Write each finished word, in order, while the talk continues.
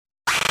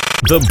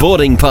The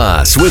Boarding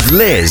Pass with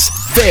Liz,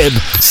 Fib,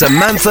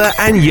 Samantha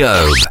and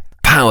Yob.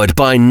 Powered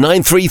by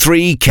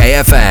 933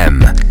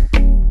 KFM.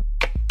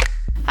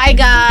 Hi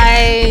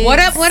guys. What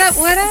up?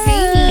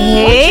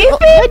 Hey.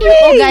 Why do you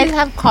all guys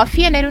have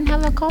coffee and I don't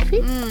have a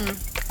coffee?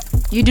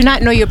 You do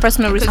not know your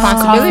personal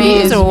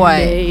responsibilities or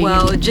what?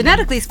 Well,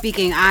 genetically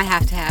speaking, I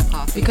have to have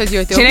coffee. Because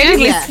you're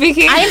Genetically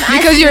speaking, I'm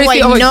Because you're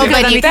asking why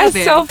nobody.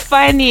 that's so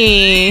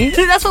funny.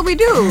 That's what we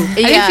do. I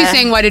think she's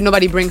saying, why did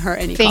nobody bring her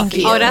any Thank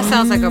coffee? you. Oh, that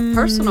sounds like a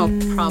personal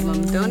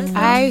problem, don't it?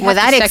 I have Well,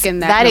 to second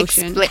that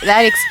notion.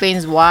 that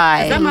explains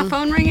why. Is that my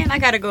phone ringing? I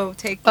gotta go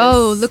take this.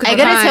 Oh, look at I the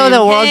gotta time. tell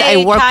the world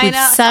Hey, I work China. with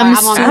some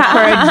I'm on the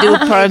super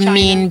line. duper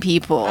mean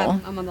people.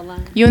 I'm on the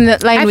line. You in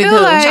the line I with feel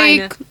who? like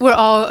China. we're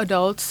all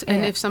adults,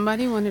 and if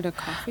somebody wanted a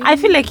coffee, I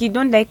feel like you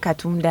don't like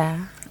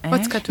katumda.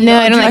 what's katunda? No,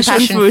 I don't like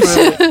Passion passion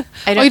fruit. fruit.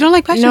 Oh, you don't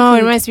like passion No, it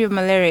fruit? reminds me of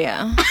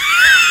malaria.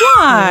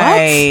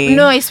 Why?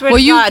 No, I swear Were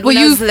to you God, were when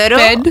I you was little.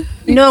 fed?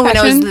 No, when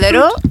I was passion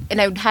little,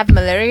 and I would have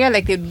malaria,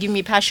 like they would give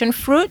me passion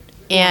fruit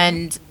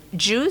and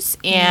juice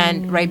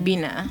and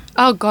Ribena,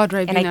 Oh God,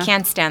 right. and I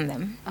can't stand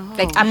them.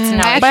 Like up to I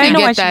now. But I actually know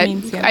get what she that.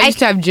 means, yeah. I used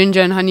to have ginger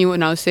and honey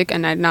when I was sick,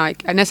 and I now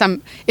unless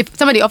if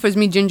somebody offers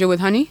me ginger with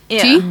honey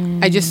Yeah. tea,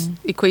 I just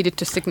equate it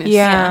to sickness.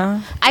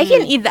 Yeah. I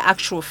can eat the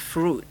actual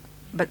fruit,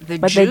 but the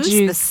But the juice, the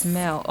juice.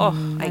 smell. Oh,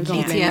 I don't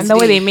can't. blame And the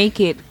way they make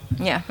it.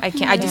 Yeah, I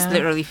can't. I just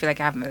literally feel like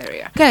I have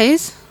malaria.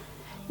 Guys,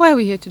 why are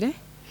we here today?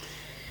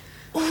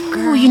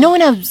 Oh, you know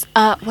when I was,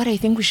 what I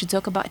think we should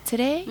talk about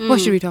today?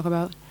 What should we talk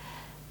about?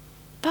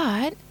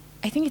 But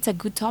I think it's a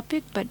good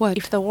topic. But What?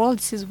 if the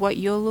world sees what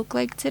you look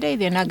like today,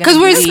 they're not gonna. Because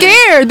we're believe.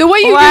 scared. The way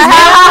you Wow.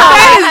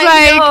 just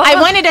like I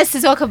wanted us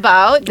to talk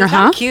about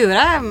uh-huh. Cute.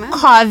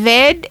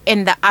 COVID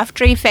and the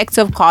after effects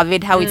of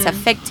COVID, how it's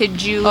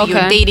affected you, your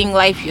Okay. dating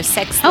life, your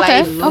sex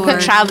Okay, life, okay.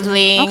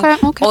 traveling,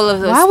 Okay. all of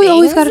those Why things. we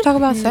always got to talk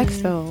about sex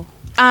though?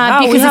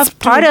 we because have it's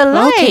part of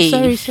life. Okay,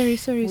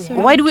 sorry.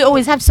 Why do we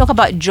always have to talk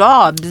about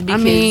jobs? I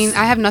Because mean,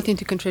 I have nothing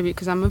to contribute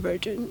because I'm a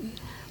virgin.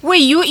 wait,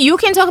 you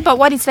can talk about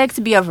what it's like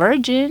to be a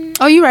virgin.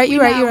 Oh, you're right.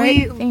 Thank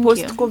you.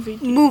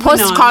 Post-COVID.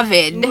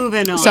 Post-COVID.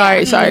 Moving on.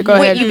 Sorry. Go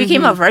Wait, ahead. you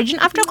became a virgin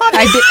after COVID?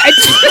 I did.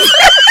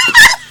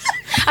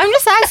 I'm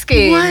just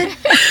asking.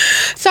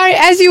 Sorry,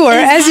 as you were.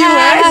 As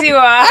you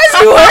are.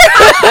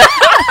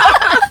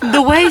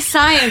 The way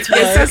science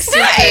works,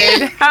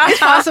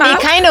 It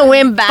kind of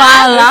went back.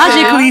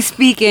 biologically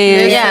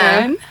speaking,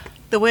 Yeah.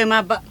 the way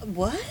my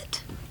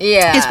what?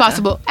 Yeah. It's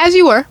possible. As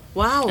you were.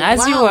 Wow. As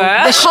wow. you were.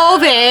 The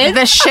COVID.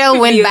 The shell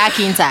went back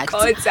intact.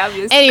 it's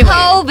obvious. Anyway.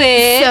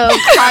 COVID. So,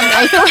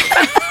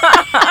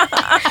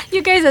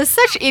 you guys are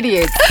such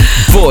idiots.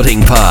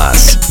 Boarding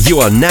Pass. You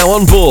are now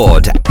on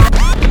board.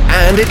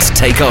 And it's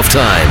takeoff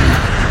time.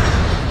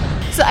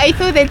 So I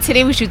thought that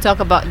today we should talk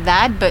about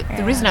that, but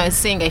the reason I was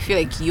saying I feel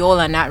like y'all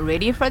are not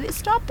ready for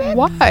this topic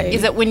Why?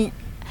 is that when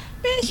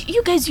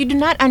you guys, you do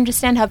not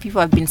understand how people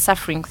have been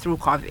suffering through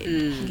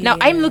COVID. Now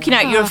I'm looking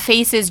at your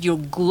faces, you're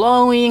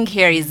glowing,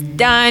 hair is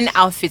done,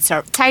 outfits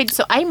are tight.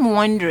 So I'm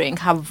wondering,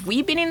 have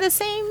we been in the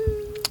same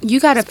You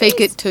gotta fake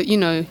it to, you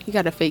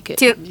gotta fake it.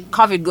 till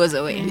COVID goes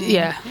away?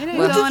 Yeah. It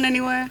ain't going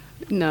anywhere.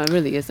 No, it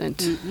really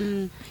isn't.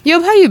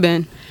 Yo, how you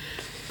been?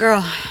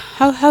 Girl,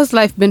 How's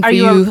life been for Are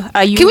you?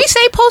 you Can we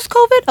say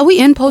post-COVID? Are we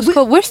in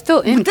post-COVID? We're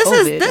still in this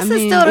COVID. is I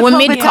mean, still the we're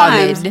COVID mid-COVID.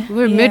 times.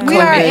 We're mid-COVID. We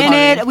are in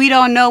it. We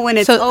don't know when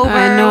it's So, over.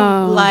 I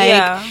know.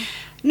 Like,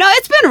 no,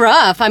 it's been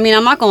rough. I mean,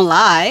 I'm not gonna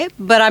lie,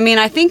 but I mean,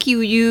 I think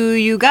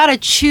you gotta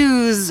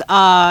choose.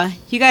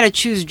 You gotta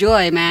choose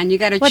joy, man. You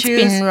gotta What's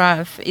choose. been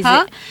rough? Is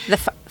Huh? it the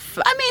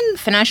I mean,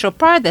 financial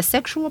part, the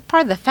sexual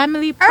part, the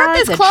family part,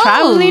 is the closed.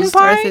 traveling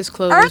part? Earth is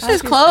closed. Earth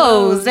is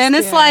closed, and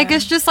it's like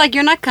it's just like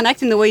you're not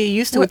connecting the way you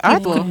used to with Earth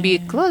people. could be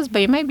closed,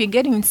 but you might be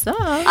getting some.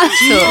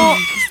 So,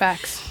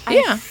 facts.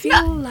 Yeah. I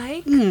feel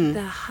like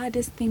the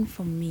hardest thing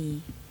for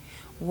me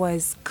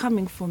was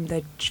coming from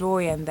the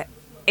joy and the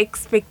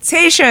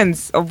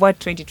expectations of what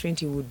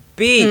 2020 would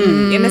be.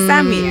 You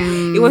understand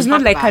me? It was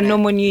not like a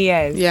normal New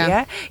Year's. Yeah.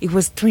 Yeah. It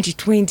was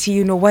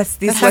 2020. What's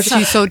this? That's What's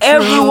actually so true.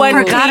 Everyone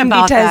Forgot claimed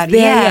about it as that. their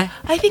Yeah. year.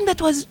 I think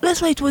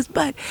that's why it was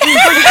bad.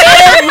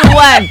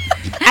 Everyone.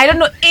 I don't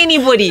know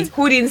anybody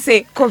who didn't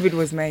say COVID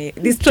was my year.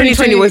 This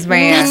 2020 was my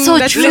year. That's so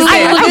true. Listen,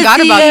 I forgot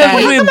about that.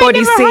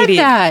 Everybody said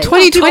it.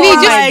 2020, Oh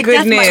just my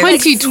goodness.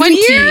 2020.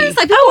 Years?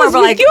 Like, I people was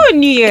were like, with you on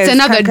New Year's. It's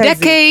another Kakazi.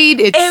 decade.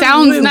 It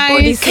sounds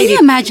Everybody nice. said can you it.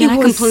 imagine? It I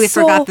was completely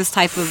so forgot this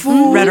type of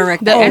full rhetoric.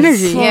 The of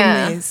energy.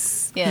 Yeah.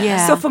 promise. Yeah.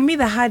 Yeah. So for me,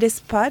 the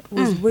hardest part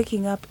was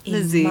waking up in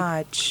Lizzie.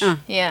 March.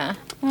 Yeah.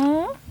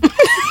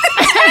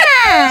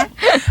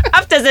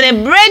 After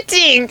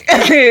celebrating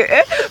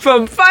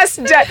from first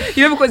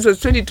because it was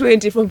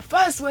 2020, from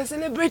first we're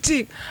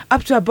celebrating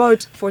up to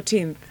about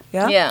 14th.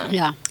 Yeah? Yeah.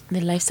 Yeah.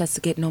 Then life starts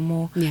to get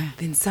normal. Yeah.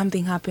 Then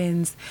something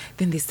happens.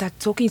 Then they start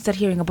talking. You start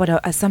hearing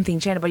about something in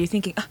China, but you're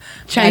thinking,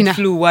 China. bad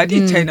flu. Why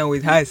did China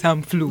with her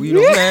some flu? You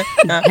know,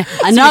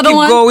 Another keep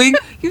one. going.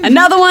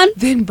 Another one.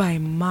 Then by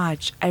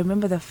March, I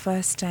remember the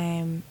first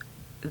time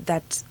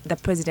that the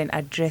president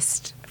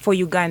addressed for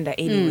Uganda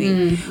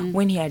anyway,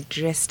 when he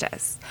addressed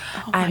us.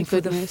 my And for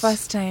the goodness.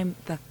 first time,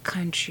 the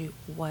country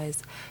was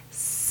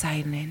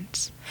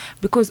silent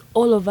because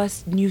all of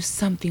us knew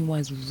something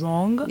was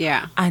wrong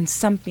Yeah. and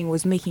something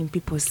was making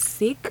people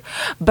sick,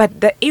 but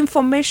the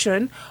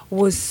information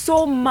was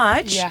so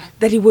much Yeah.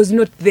 that it was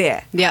not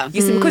there. Yeah.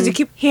 You see, because you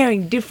keep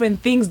hearing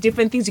different things,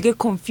 you get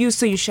confused,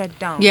 so you shut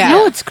down. Yeah. You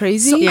know what's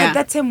crazy? So Yeah. at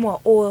that time, I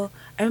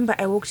remember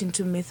I walked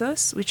into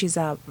Mythos, which is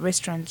a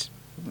restaurant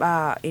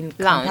in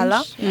Kampala,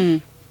 Lounge.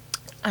 and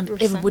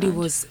Restaurant everybody lounge.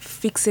 was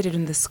fixated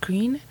on the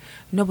screen.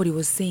 Nobody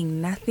was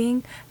saying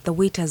nothing. The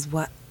waiters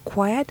were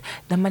quiet.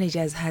 The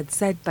managers had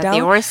sat But down.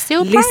 they were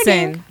still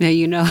Listen. Yeah,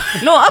 you know.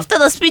 No, after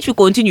the speech we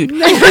continued.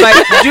 But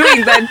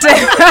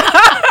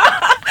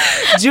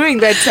during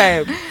that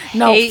time,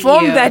 now Hate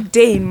from you. that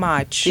day in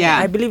March, Yeah.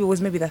 I believe it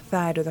was maybe the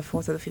 3rd or the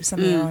 4th or the 5th,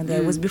 something around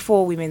there. It was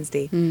before Women's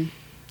Day.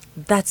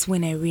 That's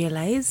when I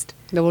realized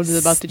The world is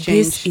about to this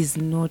change. is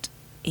not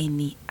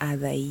any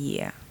other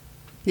year.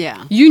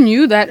 Yeah. You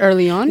knew that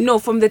early on? No,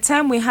 from the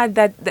time we had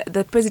that,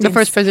 the president The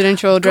first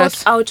presidential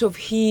address. got out of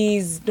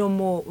his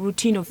normal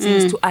routine of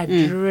things to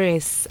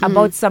address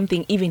about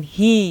something, even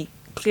he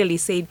clearly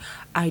said,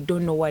 I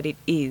don't know what it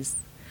is.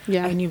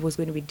 Yeah. I knew it was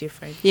going to be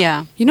different.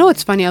 Yeah. You know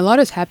what's funny? A lot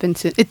has happened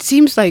since. It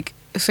seems like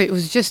so. It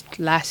was just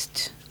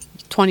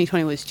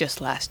 2020 was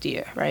just last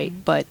year, right?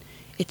 But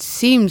it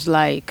seems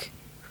like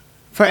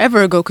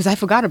forever ago because I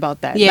forgot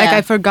about that. Yeah. Like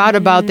I forgot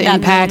about the That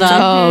impact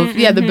build-up.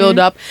 of the build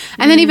up,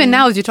 and then even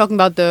now as you're talking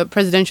about the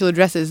presidential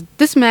addresses,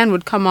 this man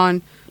would come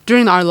on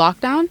during our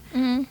lockdown.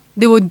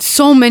 There were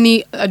so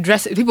many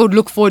addresses. People would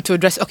look forward to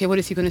address. Okay, what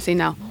is he going to say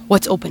now?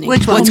 What's opening?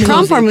 Which one? What's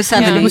Trump or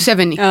closing? Museveni?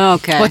 Museveni. Oh,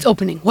 okay. What's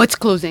opening? What's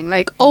closing?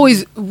 Like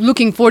always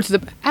looking forward to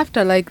the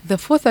after like the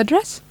 4th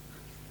address,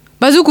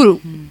 Bazukuru.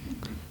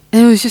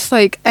 And it was just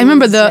like I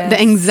remember the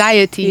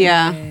anxiety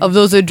Yeah. of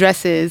those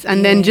addresses,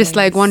 and then just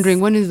like wondering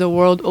when is the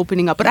world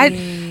opening up. But by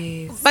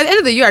the end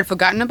of the year, I'd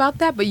forgotten about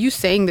that. But you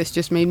saying this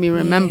just made me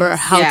remember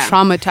how Yeah.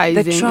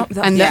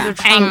 traumatizing and yeah. the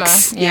Trauma.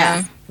 angst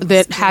Yeah.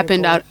 that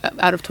happened out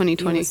of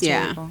 2020. Yeah,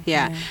 terrible.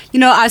 yeah. You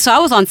know, so I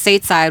was on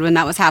stateside when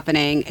that was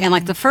happening, and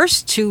like the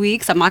first 2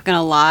 weeks, I'm not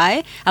gonna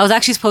lie, I was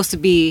actually supposed to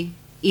be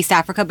East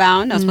Africa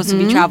bound. I was supposed to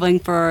be traveling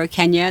for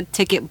Kenya.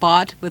 Ticket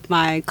bought with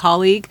my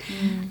colleague,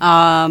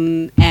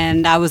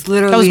 and I was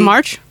literally That was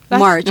March?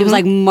 March. It was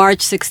like March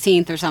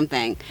 16th or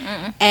something,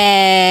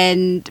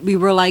 and we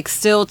were like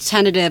still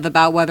tentative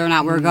about whether or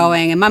not we we're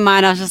going. In my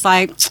mind, I was just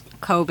like,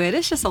 COVID,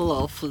 it's just a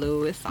little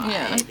flu. It's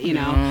fine, you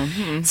know.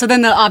 So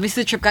then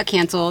obviously the trip got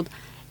canceled.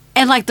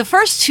 And like the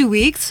first 2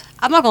 weeks,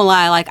 I'm not gonna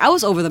lie, like I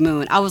was over the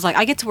moon. I was like,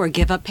 I get to wear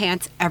give up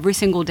pants every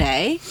single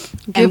day.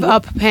 Give And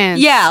up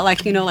pants. Yeah,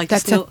 like you know, like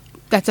That's just no,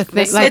 that's a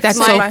thing. It's Like that's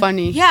my- so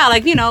funny. yeah,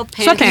 like you know,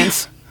 pants.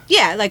 Sweatpants.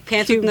 Yeah, like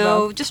pants with Give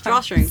no up just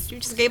drawstrings. You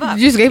just gave up.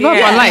 You just gave up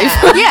Yeah. on life.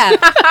 yeah,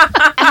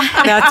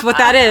 that's what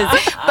that is.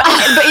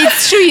 But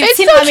it's true. You've It's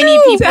seen so how many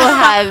true. people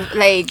have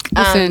like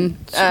Listen,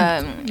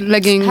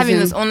 leggings having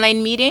and those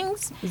online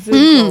meetings,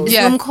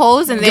 yeah. Zoom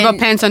calls, and give then up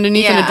pants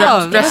underneath and a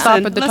Yeah. dress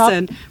top at the top.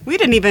 We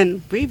didn't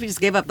even. We just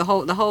gave up the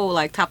whole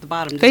like top to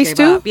bottom. Just Face gave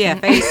too? Up. Yeah,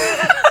 face.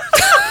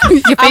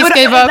 Your face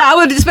gave up. I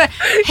would just be,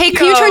 hey,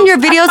 can you turn your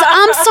videos?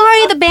 I'm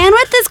sorry, the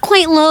bandwidth is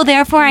quite low,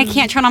 therefore I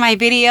can't turn on my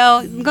video.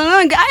 I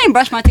didn't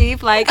brush my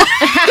teeth. Like,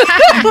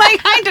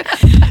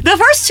 the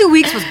first 2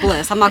 weeks was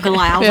bliss. I'm not gonna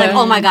lie. I was Yeah. like,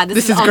 oh my god,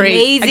 this is great.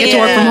 amazing. I get to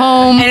work from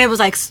home. And it was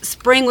like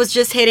spring was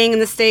just hitting in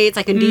the States,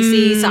 like in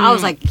DC. So I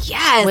was like,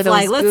 yes, Weather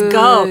like was let's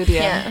go. good,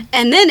 yeah. yeah.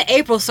 And then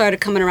April started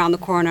coming around the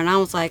corner, and I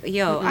was like,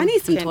 "Yo, I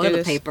need some Can't do toilet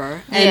this.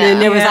 paper." And Yeah. then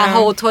there was that Yeah.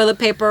 whole toilet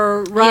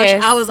paper rush.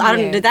 Yes. I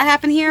don't. Yeah. Did that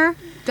happen here?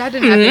 That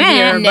didn't happen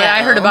here, but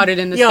I heard No. about it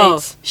in the Yo,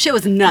 States. shit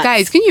was nuts.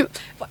 Guys, can you?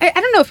 I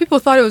don't know if people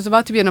thought it was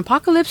about to be an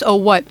apocalypse or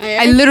what.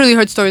 I literally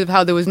heard stories of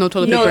how there was no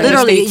toilet no, paper in the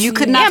literally, States. you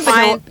could not but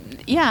find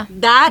yeah.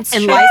 that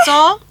and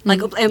Lysol.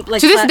 Like, and,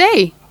 like to this flat-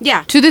 day.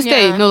 Yeah, To this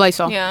day, Yeah. no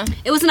Lysol. Yeah.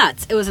 it was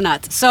nuts. It was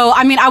nuts. So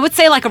I mean, I would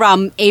say like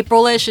around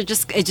April-ish, it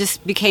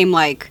just became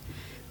like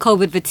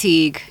COVID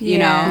fatigue, you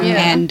Yeah. know.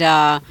 Yeah. And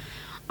I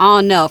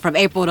don't know, from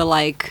April to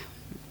like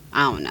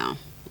I don't know,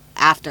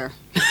 after.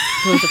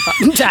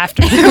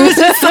 After.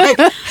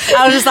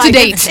 I was just like, To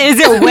date. Is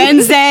it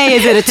Wednesday?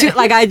 Is it a two?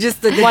 Like I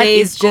just the What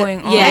days is going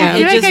ju- on? Yeah, I it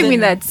feel like just- I'm in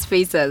that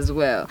space as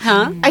well.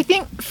 Huh? I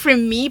think for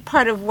me,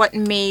 part of what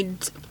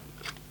made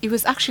it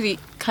was actually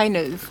kind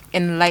of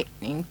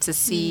enlightening to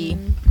see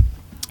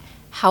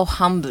how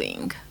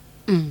humbling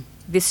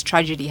this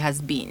tragedy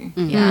has been.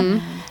 Yeah,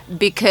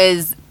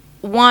 because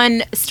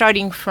one,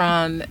 starting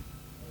from,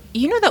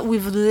 you know, that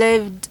we've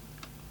lived.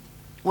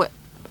 What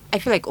I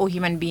feel like all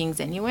human beings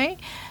anyway.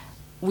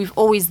 We've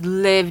always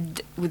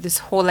lived with this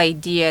whole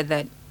idea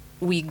that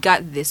we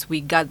got this,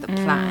 we got the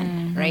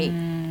plan, right?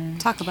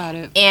 Talk about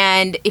it.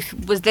 And if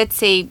it was, let's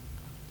say,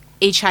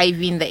 HIV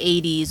in the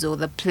 80s or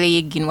the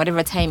plague in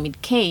whatever time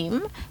it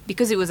came,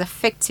 because it was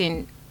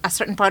affecting a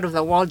certain part of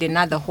the world and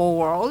not the whole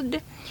world,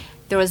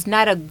 there was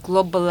not a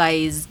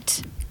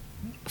globalized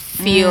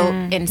feel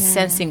and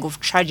sensing of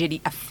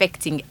tragedy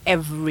affecting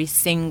every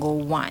single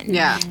one.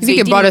 Yeah. You think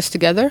it brought us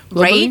together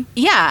globally? Right?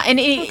 Yeah, and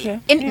Okay.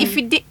 if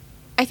it did,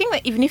 I think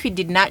that even if he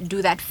did not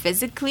do that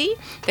physically,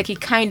 like he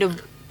kind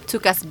of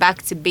took us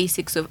back to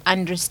basics of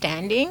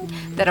understanding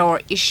that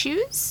our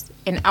issues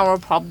and our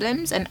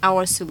problems and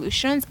our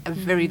solutions are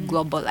very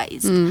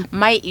globalized.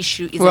 My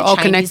issue is We're a all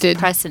Chinese connected.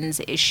 person's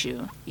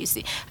issue, you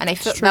see. And I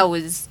felt that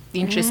was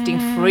interesting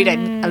for it,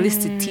 at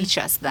least to teach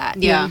us that.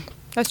 Yeah.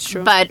 That's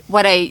true. But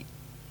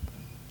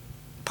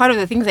part of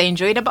the things I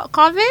enjoyed about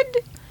COVID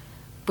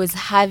was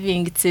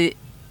having to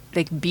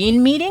like be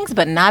in meetings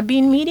but not be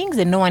in meetings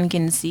and no one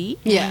can see.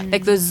 Yeah.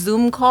 Like those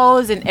Zoom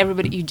calls and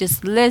everybody, you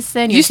just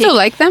listen. you still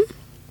like them?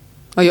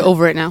 Or you're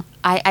over it now?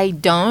 I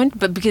don't,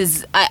 but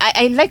because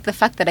I like the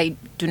fact that I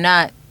do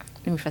not.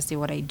 Let me first say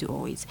what I do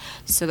always.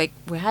 So like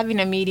we're having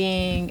a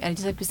meeting and I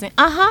just have to say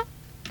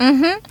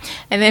and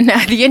then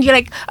at the end you're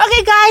like,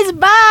 okay guys,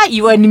 bye.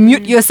 You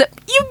unmute yourself.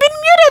 You've been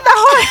muted the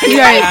whole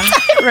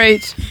time.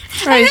 Right.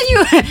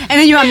 And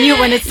then you unmute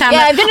when it's time.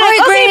 Yeah, like, then "All like,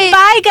 right, okay, great.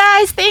 bye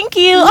guys, thank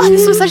you. Oh,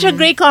 this was such a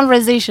great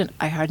conversation.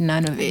 I heard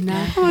none of it.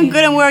 Oh,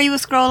 good. And where you were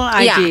scrolling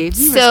IG? Yeah. You were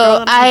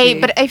So scrolling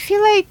IG. but I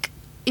feel like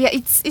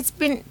it's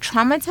been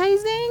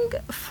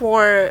traumatizing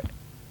for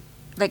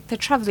like the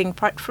traveling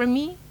part for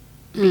me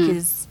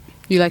because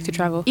You like to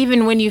travel?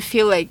 even when you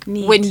feel like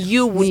when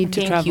you would Need to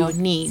think travel. you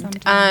need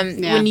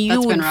Yeah, when you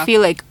that's been would rough.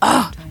 feel like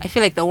I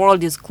feel like the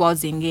world is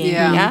closing in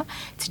Yeah.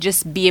 to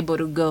just be able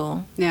to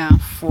go Yeah.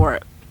 for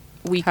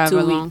week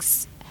However 2 long.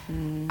 weeks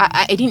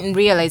I didn't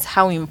realize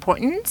how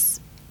important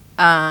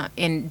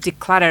in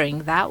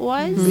decluttering that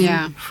was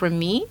Yeah. for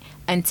me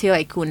until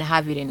I couldn't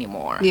have it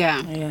anymore.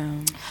 Yeah.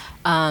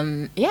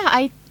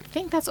 I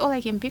think that's all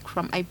I can pick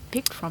from. I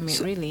picked from it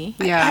really.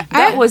 Yeah.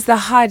 That was the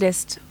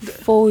hardest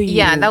for you.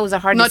 Yeah, that was the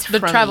Not hardest the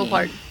for travel me.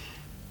 part.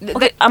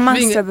 Okay,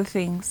 amongst Being- other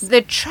things.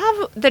 The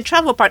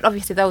travel part,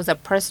 obviously, that was a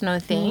personal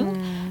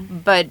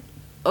thing, but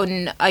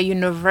on a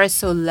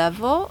universal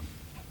level,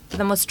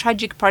 the most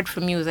tragic part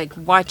for me was like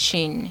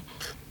watching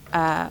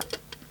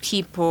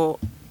people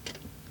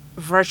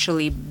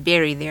virtually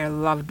bury their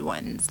loved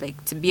ones.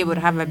 Like to be able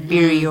to have a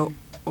burial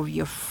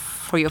of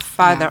for your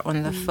father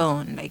on the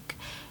phone, like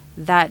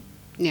that.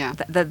 Yeah.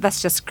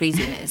 That's just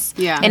craziness.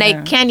 Yeah. And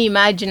I can't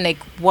imagine like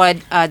what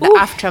the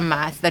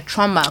aftermath, the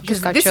trauma, because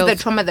got this is the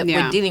chills. trauma that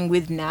Yeah. we're dealing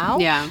with now.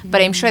 Yeah.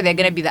 But I'm sure they're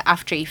gonna be the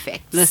after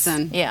effects.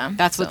 Listen. Yeah.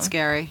 That's so, what's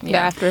scary. The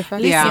Yeah. after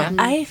effects? Yeah.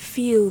 I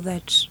feel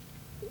that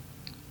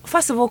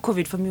first of all,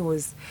 COVID for me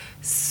was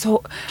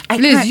so. Liz,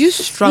 can't- you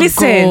struggled.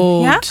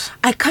 Listen, yeah,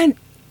 I can't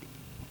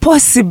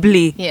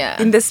possibly,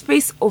 Yeah. in the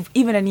space of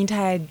even an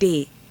entire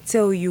day,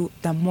 tell you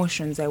the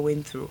emotions I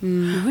went through.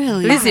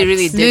 Really? Lizzie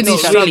really did Lizzie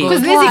struggle. struggled.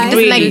 Because Lizzie Why?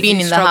 doesn't like Really being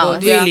in the struggled,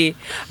 house. yeah. Really,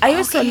 I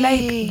also like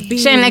being. She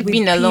didn't like with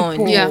being alone.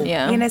 people. Yeah.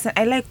 Yeah. You understand?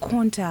 I like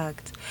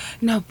contact.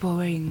 Now people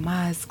wearing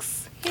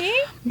masks.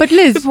 But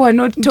Liz, People are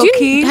not do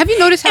talking. have you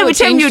noticed how Every it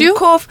time changed you'd you?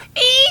 cough,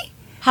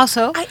 How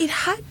so? it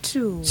had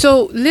to.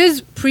 So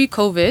Liz,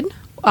 pre-COVID,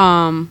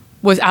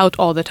 was out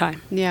all the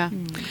time. Yeah.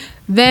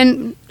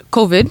 Then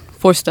COVID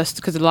forced us,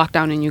 because of the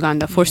lockdown in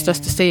Uganda, forced us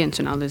to stay in.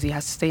 So now Lizzie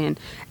has to stay in.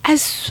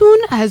 As soon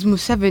as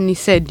Museveni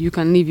said you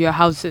can leave your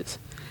houses,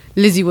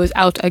 Lizzie was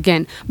out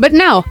again. But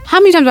now, how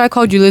many times have I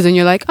called you Liz and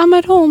you're like, I'm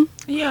at home.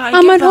 Yeah,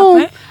 I'm at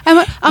home.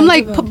 I'm I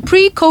like, give up.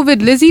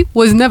 pre-COVID Lizzie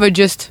was never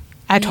just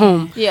at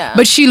home. Yeah.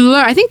 But she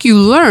learned, I think you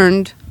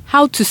learned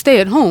how to stay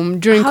at home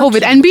during How COVID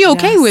to and be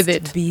okay just with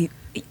it. Be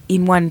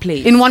in one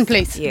place. In one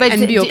place. Yeah. But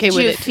and be do okay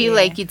with you it. feel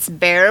like it's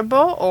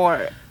bearable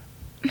or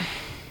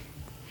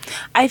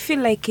I feel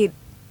like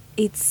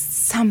it's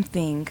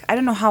something. I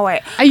don't know how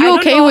I. Are you I don't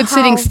okay know with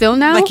sitting how- still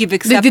now? Like you've Did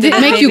accepted it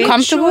it, make you maybe?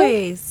 comfortable?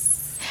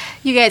 Choice.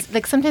 you guys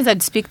like sometimes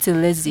I'd speak to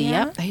Lizzie,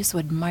 Yeah. I used to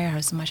admire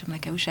her so much. I'm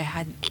like, I wish I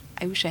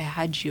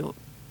had your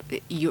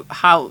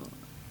how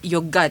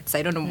your guts.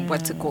 I don't know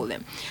what to call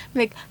them. I'm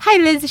like, hi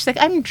Lizzie. She's like,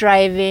 I'm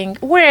driving.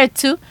 Where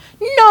to?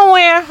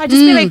 Nowhere. I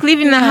just feel like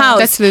leaving the house.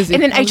 That's Lizzie.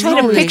 And then I try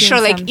to Always picture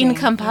doing like in something.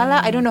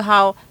 Kampala. I don't know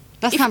how.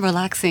 That's not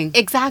relaxing.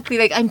 Exactly,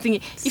 like I'm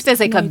thinking if there's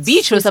like a it's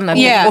beach or something, I'm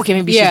Yeah. like, okay,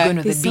 maybe Yeah. she's going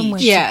to There's the somewhere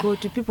beach. Yeah. to go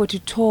to, people to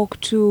talk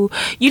to.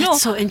 You know,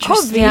 That's so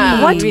interesting. COVID,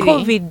 Yeah, what really.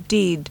 COVID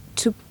did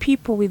to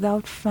people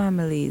without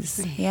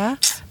families, yeah,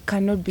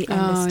 cannot be Oh,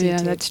 yeah, understated.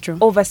 that's true.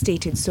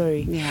 Overstated,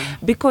 sorry. Yeah.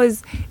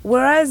 Because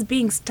whereas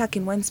being stuck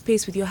in one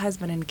space with your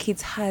husband and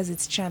kids has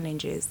its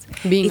challenges,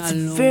 Being it's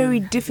alone very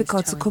has its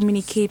difficult to challenges.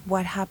 communicate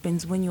what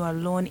happens when you're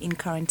alone in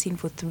quarantine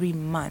for 3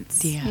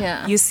 months.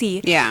 Yeah. You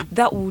see, Yeah.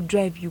 that will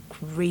drive you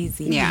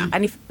crazy. Yeah.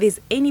 And if there's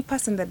any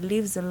person that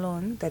lives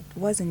alone that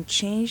wasn't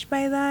changed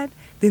by that,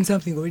 then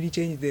something already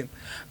changed them.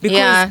 Because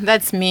Yeah,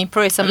 that's me.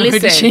 Probably something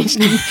already Listen. changed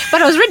me.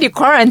 But I was already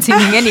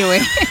quarantining anyway.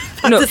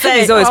 no, to say,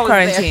 Phoebe's always I was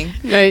there. quarantining.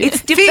 Right.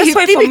 It's different. That's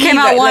why Phoebe for me came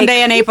out that, one like,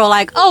 day in April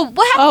like, oh,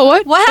 what happened? Oh,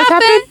 what? What What's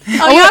happened?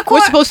 happened? Oh, Oh, you're what? at We're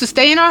court? supposed to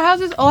stay in our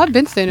houses? Oh, I've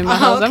been staying in my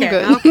house. I'm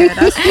good. Okay,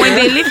 that's when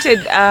they lifted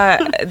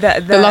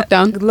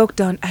the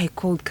lockdown. I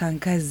called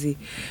Kankazi.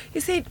 He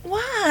said,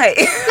 "Why?"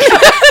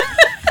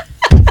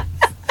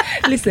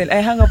 Listen,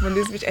 I hung up on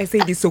this bitch. I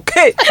said, "It's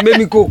okay. Let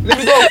me go. Let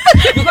me go,"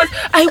 because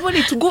I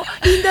wanted to go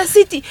in the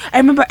city. I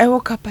remember I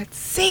woke up at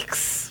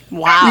 6.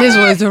 Wow. Liz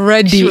was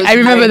ready. She was I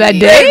remember ready.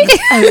 that day.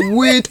 I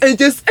went. I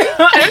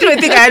don't even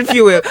think I had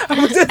fuel.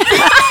 I was just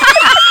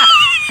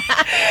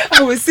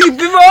I was seeing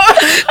people.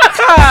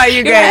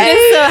 You guys.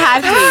 I'm so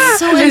happy.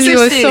 So Lizzie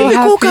was so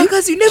happy.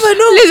 Because you never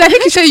know. Liz, I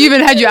think you said you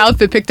even had your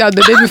outfit picked out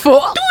the day before.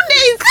 2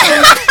 days.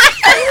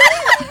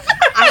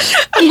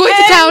 I'm going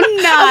to town.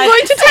 I'm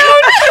going to town.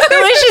 The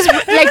way she's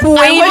like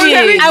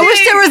waving. I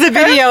wish there was a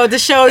video to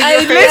show you.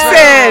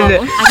 Listen,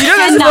 you know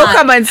those people cannot.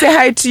 come and say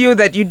hi to you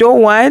that you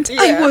don't want?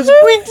 I was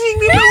pointing.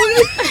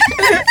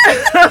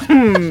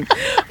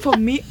 For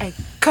me, I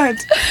can't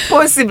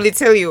possibly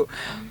tell you.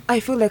 I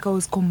feel like I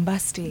was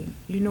combusting,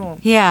 you know.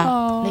 Yeah.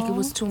 Like it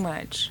was too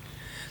much.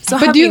 So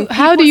But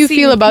how do you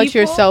feel about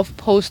yourself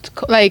post,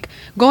 like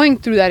going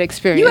through that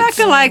experience? You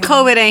acting like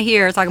COVID ain't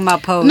here talking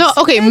about post. No,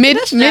 okay, mid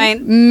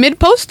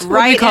post, what do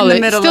Right you call in the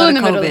it? middle Still of in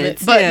the middle of COVID.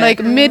 it, but Yeah. like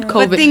mid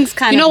COVID. But things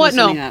kind you know of what?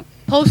 No, loosening up.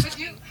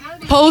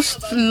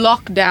 post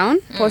lockdown.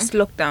 Post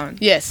lockdown.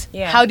 Yes.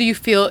 Yeah. How do you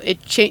feel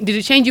it changed? Did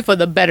it change you for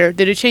the better?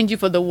 Did it change you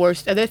for the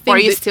worst? Are there things? Or are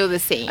you that- still the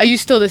same? Are you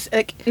still this?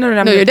 Like, No, I'm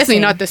no, not you're the definitely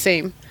same. not the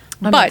same.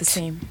 I'm but not the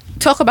same.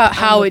 talk about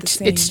how not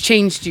the it's same.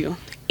 changed you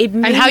It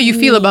and how you made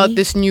feel about me-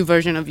 this new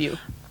version of you.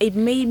 It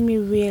made me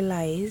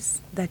realize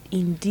that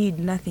indeed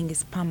nothing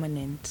is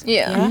permanent.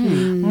 Yeah.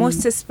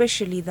 Most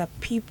especially the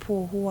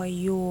people who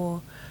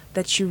are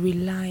that you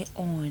rely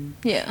on.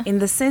 Yeah. In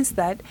the sense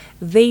that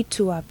they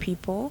too are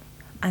people,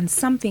 and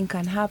something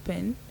can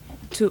happen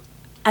to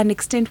an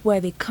extent where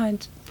they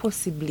can't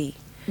possibly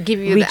Give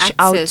you reach the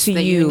out access to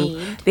that you.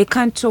 need. They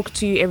can't talk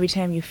to you every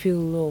time you feel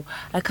low.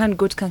 I can't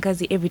go to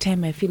Kankazi every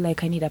time I feel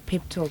like I need a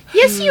pep talk.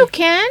 Yes, you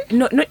can.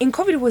 No, in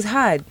COVID it was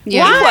hard.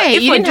 Yeah. Why?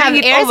 If You we're didn't have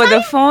doing it over the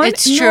airtime? phone,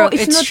 It's no, true.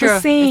 it's, It's not true. the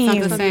It's same.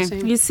 not the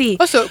same. You see.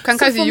 Also,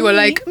 Kankazi, for you were me-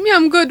 like, me,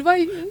 I'm good.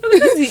 Why?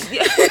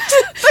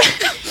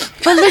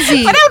 But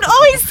Lizzie, But I would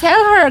always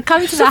tell her,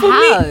 come to the For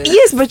house. me,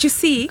 yes, but you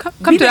see, Come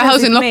be to the that house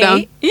as in it lockdown.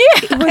 may, Yeah.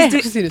 it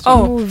was the- See this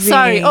Oh, moving.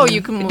 sorry. Oh,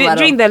 you can move out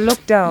during of- the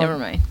lockdown. Never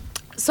mind.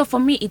 So for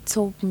me, it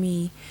taught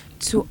me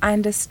to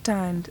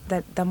understand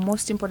that the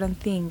most important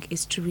thing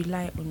is to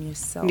rely on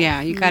yourself.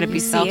 yeah, you got to be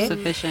See it?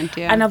 self-sufficient.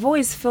 Yeah. And I've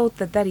always felt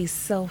that is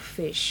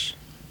selfish.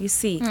 You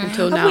see,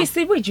 Until I've now. always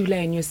said, where do you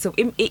rely on yourself?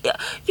 You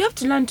have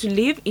to learn to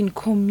live in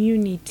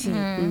community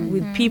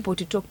with people,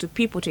 to talk to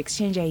people, to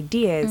exchange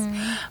ideas.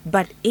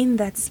 But in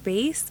that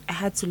space, I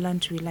had to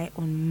learn to rely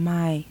on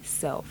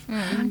myself.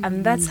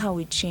 And that's how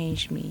it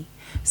changed me.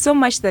 So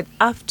much that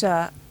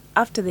after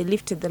they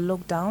lifted the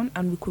lockdown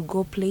and we could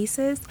go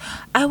places,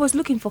 I was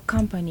looking for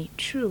company,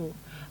 true.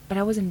 But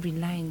I wasn't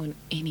relying on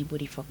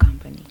anybody for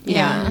company.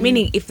 Yeah.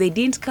 Meaning, if they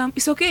didn't come,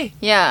 it's okay.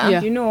 Yeah.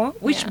 Yeah. You know,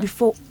 which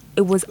before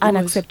it was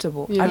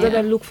unacceptable. yeah. I'd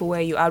rather look for where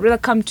you are. I'd rather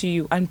come to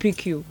you and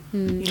pick you.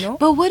 Hmm. You know?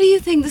 But what do you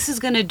think this is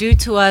going to do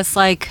to us,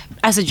 like,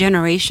 as a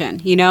generation?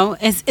 You know,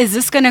 is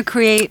this going to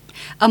create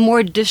a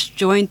more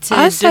disjointed?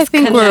 Us, I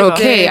think we're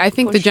disconnected- okay. I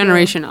think For the sure.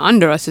 generation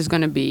under us is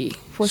going to be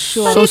For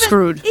sure. so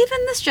screwed. Even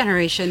this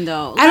generation,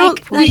 though. I don't.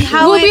 like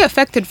how we'll it, be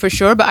affected for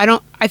sure, but I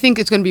don't. I think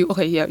it's going to be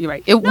okay. Yeah, you're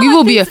right. We No,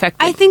 will I be think-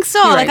 affected. I think so.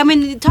 You're Like, right. I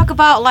mean, you talk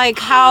about like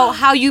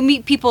how you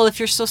meet people if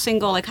you're still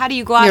single. Like, how do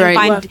you go out You're and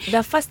right. find?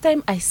 Well, the first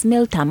time I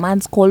smelled a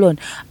man's cologne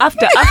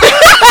after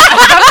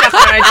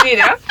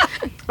quarantine,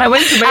 I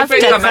went to my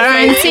friend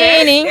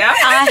quarantining.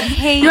 I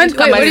hate. You went,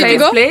 wait, where did you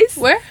go? Place?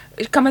 Where?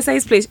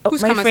 Kamasai's place. Oh,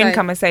 Who's my friend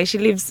Kamasai? Kamasai. She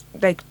lives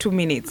like 2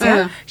 minutes. Uh-huh.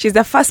 Yeah? She's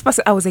the first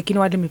person. I was like, you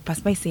know what? Let me pass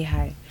by, say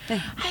hi.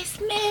 I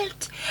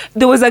smelled.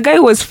 There was a guy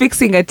who was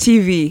fixing a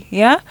TV.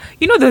 Yeah,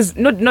 you know, there's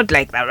not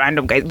like that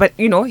random guys, but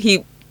you know,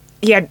 they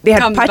had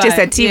Comes purchased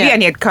by, a TV yeah.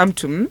 and he had come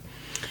to me.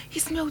 He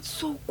smelled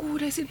so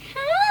good. I said,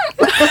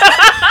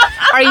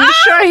 Are you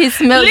sure he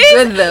smelled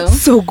good though?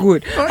 so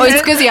good. Or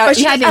it's because you hadn't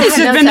It's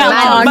had been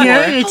that salad long. before.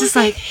 Yeah, it's just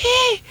like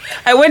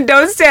I went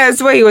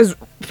downstairs where he was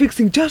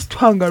fixing, just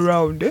hung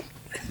around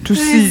to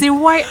see.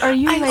 Why are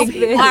you like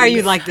this? why are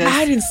you like I this?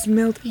 hadn't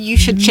smelled. You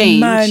should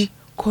change. Man,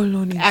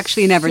 cologne in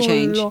Actually never so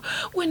change. long.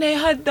 When I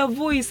heard the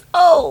voice,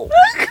 oh,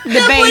 The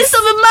bass. voice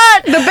of a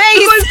man, the bass.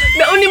 Because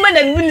the only man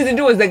that wanted to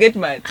do was the gate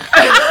man.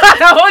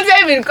 The whole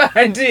time in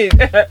quarantine,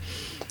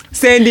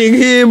 sending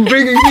him,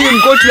 bringing him,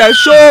 go to the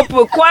shop,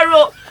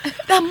 quarrel.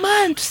 The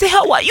man to say,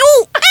 how are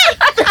you?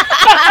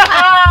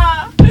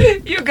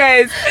 You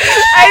guys,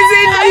 I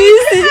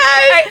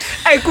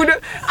said, I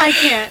couldn't. I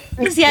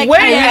can't. See, I When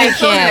can't. I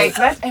thought can't. like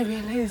that, I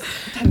realized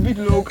it's a bit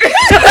long.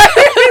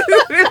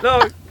 It's a bit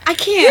long. I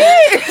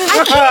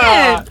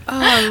can't.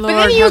 Oh Lord. But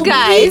then you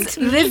guys,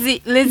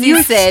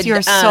 Lizzie said,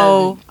 You're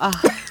so.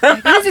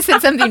 Lizzie said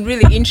something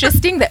really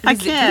interesting that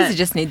Lizzie can't.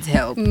 just needs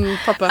help.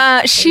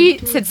 Papa. She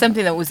said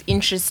something that was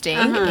interesting,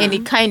 and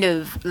it kind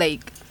of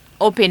like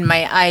opened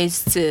my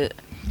eyes to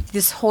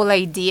this whole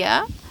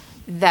idea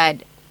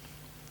that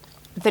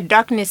the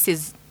darkness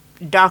is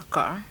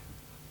darker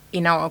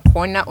in our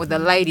corner, or the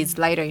light is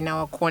lighter in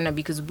our corner,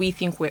 because we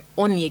think we're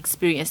only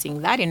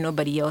experiencing that and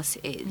nobody else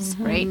is,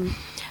 right?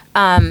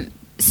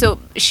 So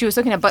she was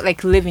talking about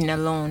like living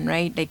alone,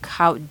 right? Like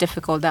how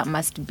difficult that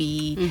must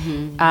be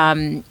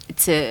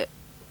to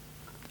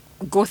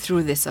go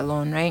through this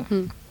alone, right?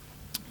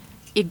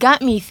 It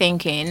got me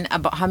thinking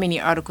about how many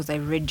articles I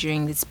read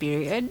during this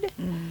period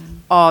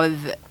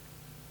of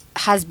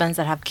husbands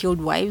that have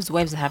killed wives,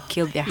 wives that have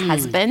killed their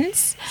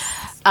husbands.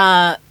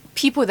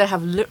 people that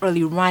have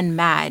literally run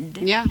mad.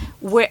 Yeah.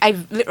 Where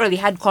I've literally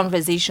had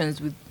conversations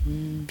with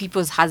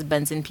people's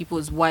husbands and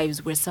people's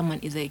wives where someone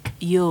is like,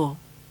 yo,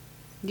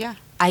 Yeah.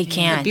 I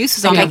can't. Abuse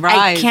is Like, on the I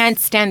rise. can't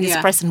stand this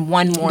Yeah. person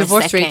one more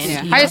Divorce second. rates.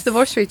 Yeah. Highest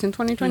divorce rates in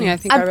 2020. I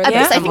think I read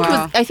Because that. I think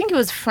Wow. I think it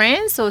was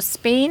France or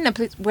Spain, a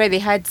place where they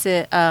had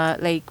to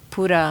like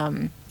put I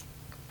wanna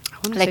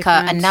like say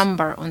a France.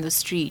 number on the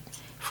street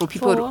for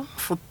people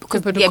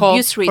because People to the call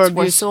abuse for rates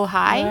were abuse. so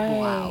high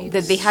Right.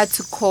 that they had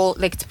to call,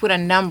 like, to put a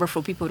number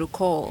for people to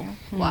call.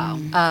 Wow.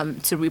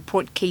 To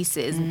report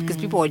cases because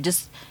people were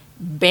just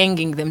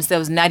banging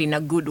themselves, not in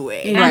a good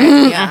way.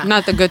 Right. Yeah.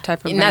 Not the good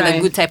type of Not Right. a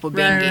good type of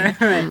banging.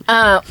 Right.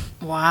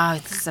 Wow,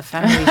 this is a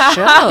family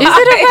show. Is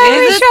it a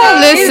family show?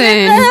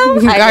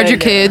 Listen, I guard don't your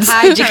know. kids.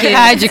 Hide your kids.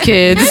 Hide your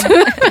kids.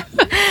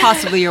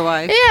 Possibly your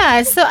wife.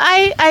 Yeah, so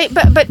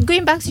but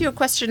going back to your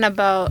question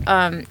about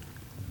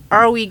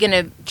are we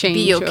gonna Change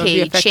be or be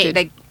okay? affected.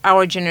 Like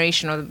our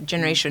generation or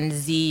Generation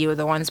Z or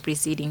the ones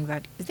preceding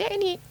that. Is there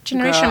any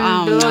generation Girl, I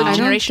don't below know. I don't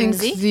Generation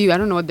think Z? I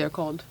don't know what they're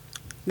called.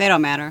 They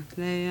don't matter.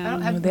 They, I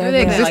don't have, do they're they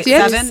like exist like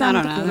yet? 7? I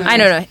don't know. I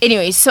don't know.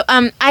 Anyway, so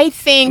I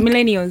think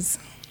Millennials.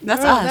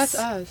 That's Oh, us. that's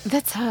us.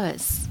 that's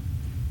us.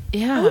 Are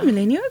Yeah. we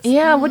millennials?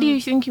 Yeah. What do you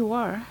think you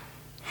are?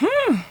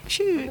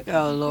 Shoot.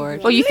 Oh,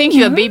 Lord. Well, you think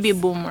you're a baby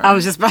boomer. I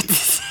was just about to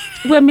say.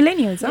 We're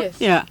millennials, huh? Yes.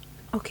 Yeah.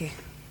 Okay.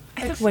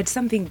 I thought we're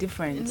something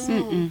different.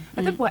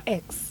 I thought we're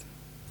X.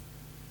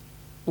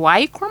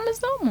 Y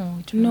chromosome. Or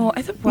which one? No,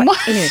 I thought we're...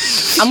 Anyway,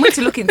 I'm going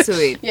to look into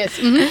it. Yes.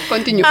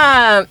 Continue.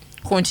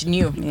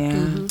 Continue.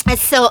 Yeah.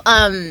 So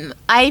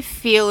I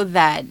feel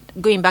that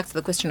going back to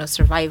the question of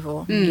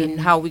survival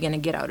and how we're gonna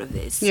get out of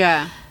this.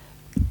 Yeah.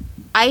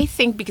 I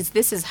think because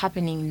this is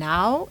happening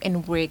now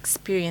and we're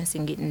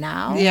experiencing it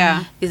now.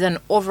 Yeah. Is an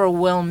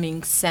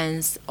overwhelming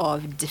sense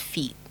of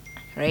defeat,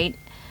 right?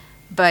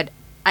 But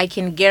I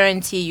can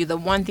guarantee you the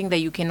one thing that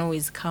you can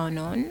always count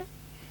on,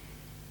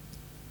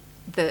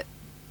 the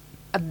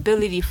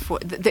ability for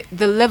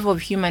the level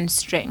of human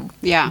strength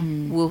Yeah.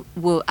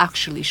 will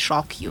actually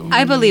shock you.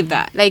 I believe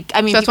that. Like,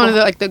 I mean, So that's one of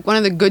people- the one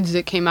of the goods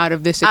that came out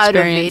of this out of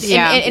experience. it.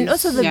 Yeah. And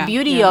also the Yeah.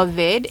 beauty Yeah. of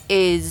it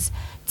is,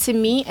 to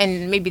me,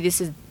 and maybe this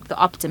is the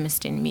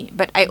optimist in me,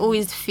 but I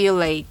always feel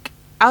like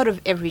out of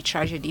every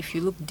tragedy, if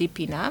you look deep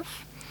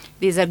enough,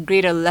 there's a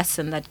greater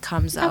lesson that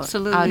comes out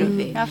of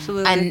it.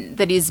 Absolutely. And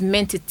that is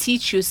meant to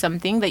teach you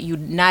something that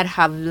you'd not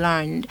have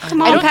learned.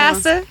 Come I on, don't-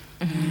 Pastor.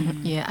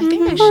 Yeah, I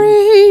think I should.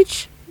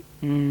 Preach.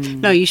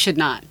 No, you should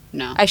not.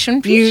 No. I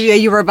shouldn't You, preach.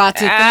 you were about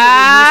to. I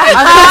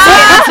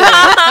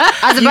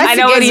was about I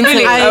to know get it's into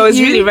really, it. I was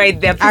really right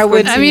there. Please I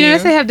would- I mean, continue.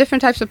 unless they have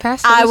different types of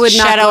pastors. I would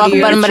not Shut go up, to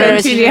your but I'm gonna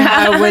church. continue.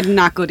 I would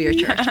not go to your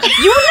church.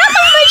 You were not at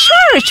my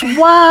church.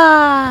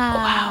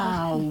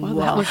 Wow.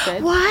 Well, was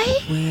said. Why?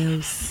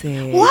 Well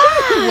said.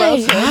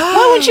 Why?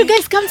 Why would you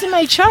guys come to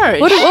my church?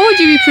 What would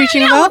you be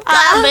preaching about?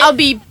 I'll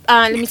be.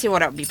 Let me see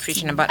what I'll be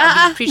preaching about.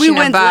 I'll be preaching we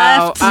went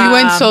about. left. We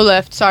went so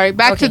left. Sorry.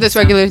 Back to okay, this so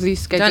regularly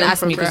scheduled Don't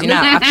ask me because program. you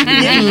know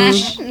how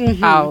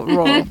actually I'll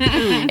roll.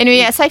 Anyway,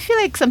 yes, I feel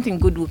like something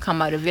good will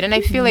come out of it, and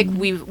I feel like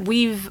we've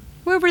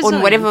We're on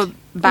resilient. whatever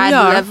bad We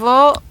are.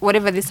 level,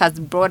 whatever this has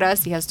brought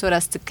us, he has taught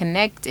us to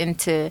connect and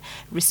to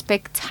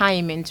respect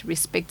time and to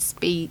respect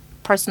space,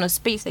 personal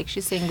space. Like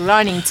she's saying,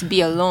 learning to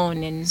be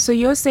alone, and So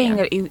you're saying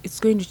that it's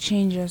going to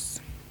change us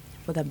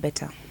for the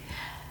better?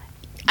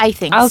 I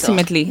think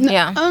Ultimately. so.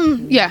 Yeah,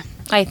 Yeah.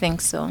 I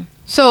think so.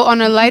 So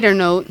on a lighter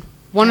note,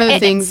 one of the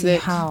things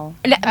that How?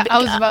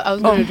 I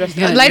was going to address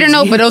yeah. that. Lighter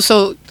note, but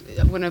also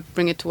I'm going to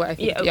bring it to what I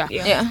think. Yeah.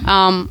 Yeah.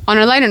 On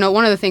a lighter note,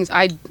 one of the things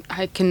I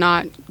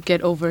cannot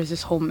get over is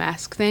this whole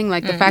mask thing.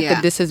 Like the fact Yeah.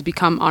 that this has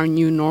become our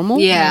new normal.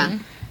 Yeah.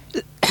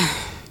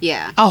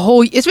 Yeah.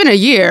 It's been a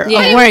year Yeah.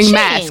 of It wearing will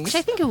masks. change.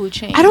 I think it will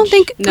change. I don't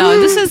think. No,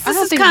 this is I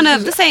don't think kind this of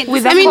is- this ain't.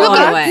 With this I mean, ain't look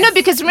going at- away. No,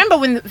 because remember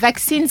when the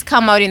vaccines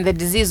come out and the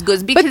disease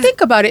goes, because But think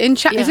about it. In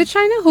China, is Yeah. it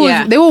China who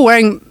Yeah. they were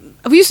wearing?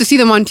 We used to see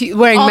them on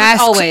wearing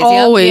masks always,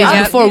 always, yeah.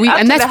 Yeah. before we,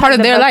 After and that's they part had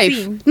of the their life.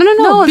 vaccine. No,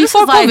 No, this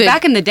before was like COVID.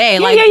 back in the day, Yeah,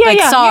 like yeah, yeah, like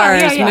yeah,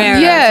 SARS, yeah, yeah.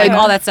 MERS, Yeah. like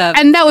all that stuff.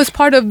 And that was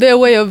part of their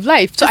way of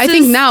life. So I This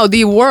think is- now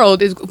the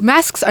world is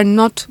masks are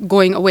not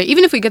going away.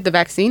 Even if we get the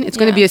vaccine, it's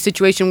going to Yeah. be a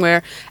situation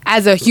where,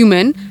 as a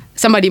human,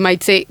 somebody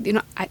might say,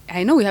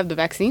 I know we have the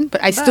vaccine,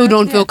 but I still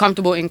don't feel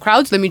comfortable in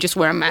crowds. Let me just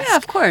wear a mask. yeah,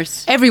 of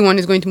course. Everyone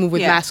is going to move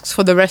with Yeah. masks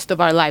for the rest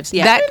of our lives.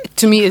 Yeah. That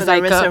to me for is the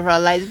like rest a, of our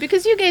lives,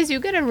 because you guys, you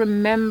gotta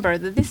remember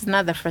that this is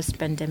not the first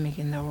pandemic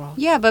in the world.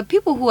 Yeah, but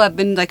people who have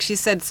been, like she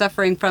said,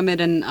 suffering from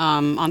it in,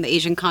 on the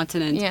Asian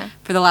continent Yeah.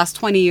 for the last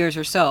 20 years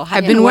or so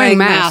have been wearing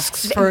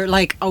masks. for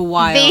like a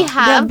while. They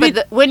have, bit-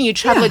 but when you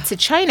traveled to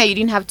China, you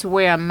didn't have to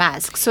wear a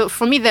mask. So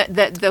for me,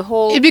 the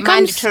whole it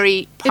becomes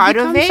mandatory part it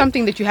of becomes it.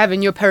 something that you have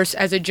in your purse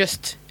as a just.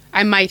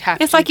 I might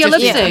have. It's to, like your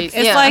just in lipstick. case.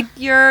 It's Yeah. like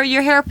your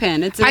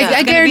hairpin. It's I gonna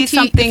be guarantee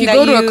something if you that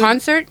go to a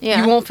concert,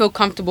 Yeah. you won't feel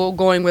comfortable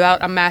going without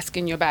a mask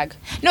in your bag.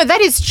 No,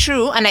 that is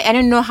true, and I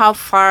don't know how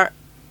far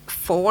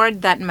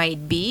forward that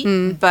might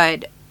be,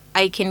 but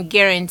I can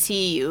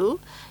guarantee you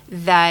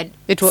that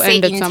It will say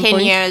end at in some 10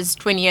 point. years,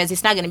 20 years,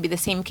 it's not going to be the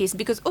same case.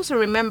 Because also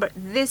remember,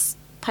 this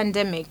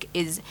pandemic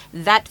is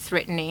that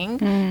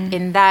threatening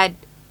and that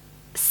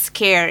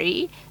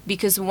scary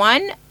because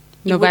one,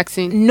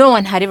 vaccine. no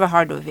one had ever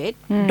heard of it.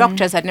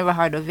 Doctors had never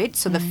heard of it.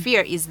 So the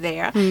fear is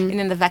there. And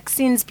then the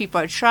vaccines,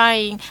 people are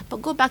trying.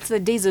 But go back to the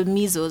days of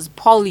measles,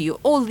 polio.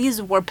 All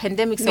these were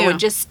pandemics that were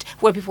just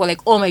where people were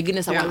like, oh my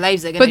goodness, our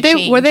lives are going to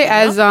change. But were they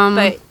as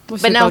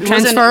but now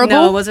transferable?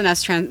 No, it wasn't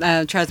as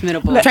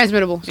transmittable.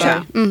 Transmittable.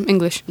 Sorry,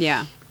 English.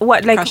 Yeah.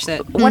 What like Crushed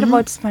it. what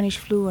about Spanish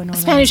flu and all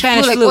Spanish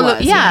Spanish flu, flu all of-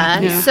 was,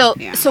 yeah. So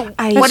That's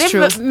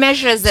whatever true.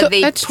 measures that So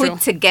they that's put true.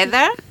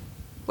 together,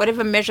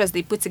 whatever measures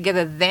they put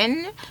together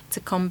then to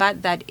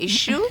combat that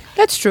issue.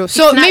 That's true.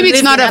 So not maybe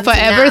it's not a living up to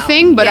forever now.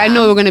 thing, but I Yeah.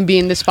 know we're going to be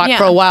in this spot Yeah.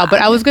 for a while. But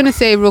I was going to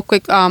say real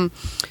quick,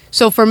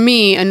 so for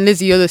me and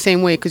Lizzie, you're the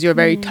same way because you're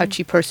a very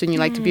touchy person. You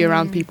like to be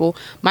around people.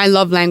 My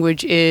love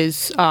language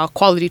is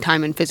quality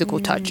time and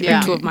physical touch. Yeah.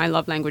 Are two of my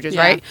love languages,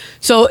 Yeah. right?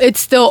 So it's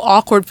still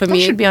awkward for That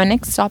me. should be our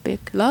next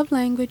topic. Love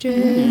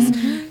languages.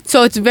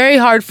 So it's very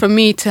hard for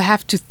me to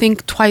have to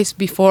think twice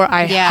before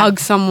I Yeah. hug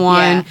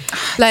someone.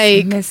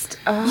 Like, missed.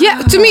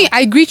 yeah, to me,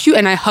 I greet you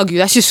and I hug you.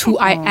 That's just who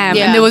I am.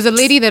 Yeah. And there was a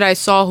lady that I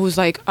saw who's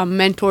like a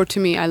mentor to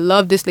me. I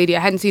love this lady. I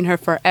hadn't seen her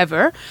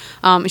forever.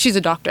 She's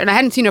a doctor, and I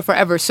hadn't seen her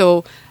forever.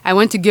 So I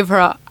went to give her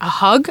a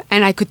hug,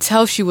 and I could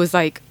tell she was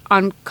like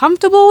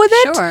uncomfortable with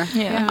it. Sure.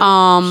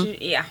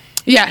 Yeah.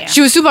 Yeah,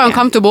 she was super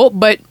uncomfortable,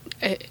 but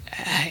it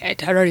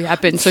had already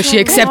happened, so she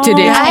accepted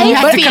it. I You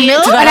have to feel-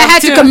 commit to that. And I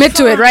had to commit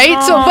to it, right?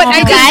 So, but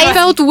I just Guys-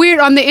 felt weird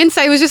on the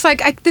inside. It was just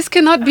like, this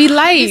cannot be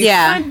life.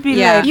 Yeah. Can't be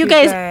Yeah. like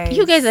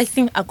You guys, I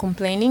think, are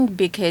complaining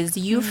because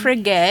you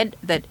forget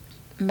that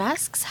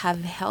masks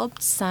have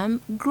helped some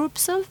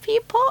groups of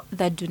people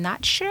that do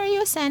not share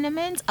your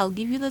sentiments. I'll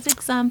give you those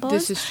examples.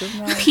 This is true.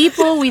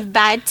 People with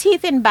bad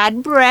teeth and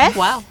bad breath.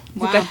 Wow.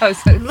 Look at how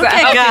you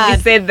God.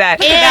 said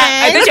that.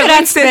 And- I thought you were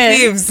going to say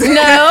thieves.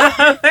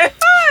 No.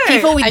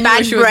 People with I knew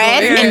bad she was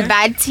breath going. and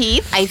bad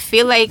teeth. I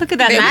feel like Look at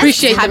that They mask.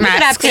 appreciate the Look at that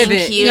mask. Thank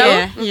pivot. you.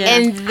 Yeah. Yeah.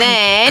 And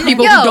then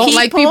People who don't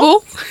like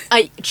people.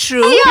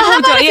 True. Yeah, how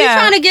about if you're Yeah.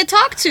 trying to get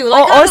talked to? Or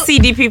Like, how-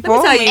 OCD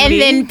people. tell you. And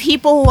then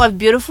people who have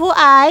beautiful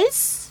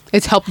eyes.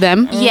 It's helped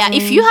them. Yeah,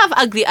 if you have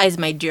ugly eyes,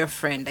 my dear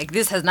friend, like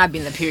this has not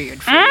been the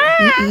period for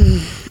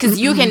you. Because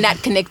you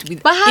cannot connect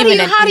with. But how do even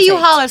you an insect.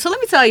 holler? So let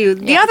me tell you.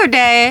 The other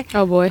day,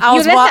 Oh boy. I You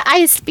was let wa- the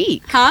eyes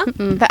speak. huh?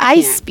 The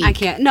eyes speak. I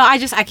can't. No, I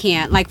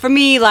can't. Like for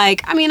me,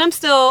 like I mean, I'm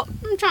trying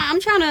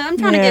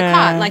to get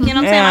caught. Like you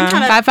know what I'm saying? I'm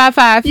trying to,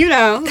 555. you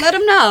know, let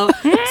them know.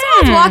 So I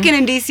was walking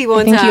in DC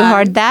one Think time. you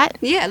heard that?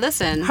 Yeah,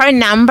 listen. Her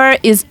number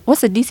is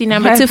what's the DC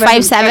number?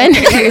 257.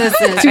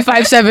 Listen.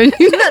 257.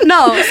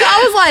 No, so I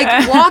was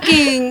like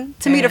walking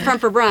to meet a friend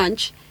for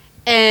brunch,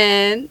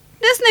 and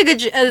this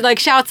nigga like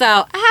shouts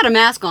out, I had a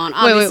mask on,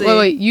 obviously.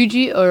 wait.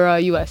 UG or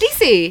US?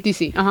 DC.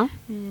 DC. Uh huh.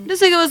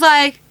 This nigga was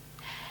like,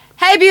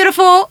 hey,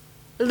 beautiful.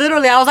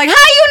 Literally, I was like,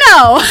 how you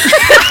know?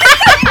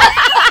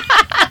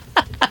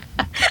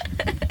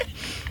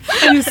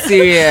 Are you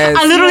serious?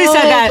 I literally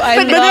said that. I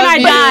But then I love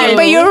you. died.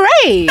 But you're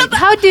right.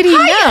 How did he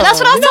know? That's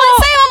what I was trying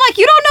to say. I'm like,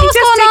 you don't know He's what's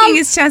just going taking on.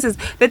 his chances.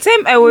 The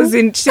time I was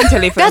in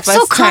Chintele for That's the so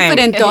first time.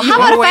 confident, though. You How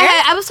about if were I where?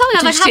 had, I was telling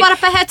her, like, how about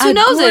if I had two I'd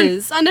go and-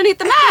 noses underneath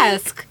the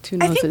mask? Two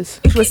I think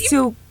noses. it was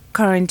still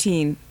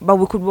quarantine, but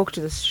we could walk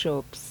to the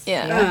shops.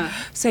 Yeah.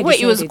 So I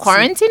Wait, it was decided to-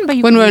 quarantine, but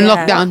you When we're in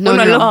Yeah. lockdown. When we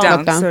were no.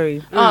 lockdown. Lockdown.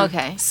 Sorry. Oh,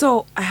 okay.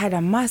 So I had a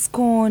mask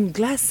on,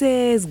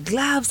 glasses,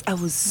 gloves. I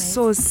was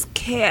so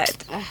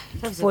scared.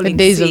 The falling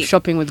days of sick.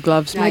 shopping with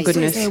gloves. My Nice.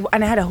 goodness.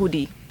 And I had a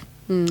hoodie.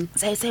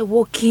 So I started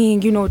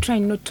walking,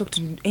 trying not to talk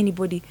to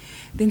anybody.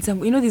 Then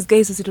some, these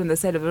guys who sit on the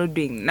side of the road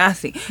doing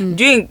nothing.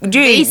 During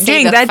They say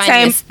during the that time,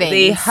 funniest they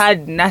things.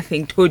 had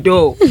nothing to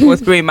do for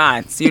 3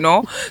 months.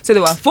 So they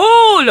were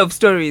full of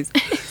stories.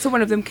 So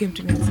one of them came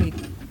to me and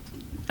said,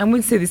 "I'm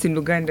going to say this in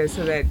Luganda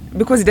so that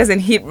because it doesn't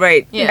hit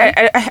right. Yeah.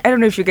 I don't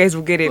know if you guys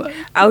will get it.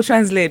 I'll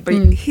translate, but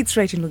it hits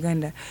right in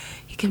Luganda.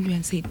 He came to me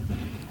and said,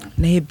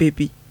 "Naye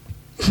baby,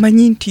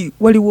 manyinti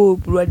waliwo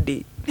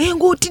bulwadde."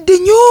 Ngotidde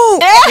nnyo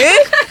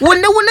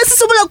wonna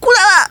sisobola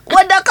kulaba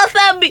wadde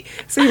akathambi.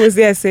 So he was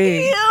there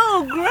saying,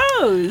 Oh,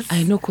 gross.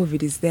 I know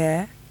COVID is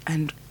there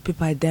and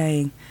people are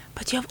dying,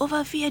 but you have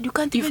overfeared. You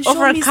can't You've even show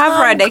me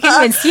overcovered. I can't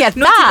even see a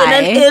not even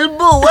an thigh.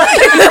 elbow.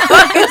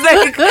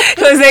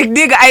 He was like,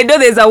 nigga, I know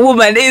there's a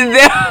woman in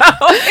there.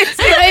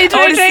 I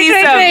wanna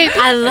see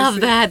some." I love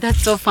that.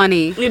 That's so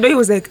funny. He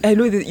was like, I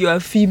know that you are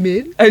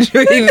female and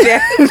you're in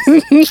there.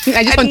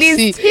 I just want to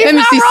see. Let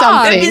me see Let me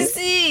something.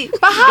 see.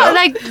 But how,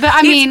 like, but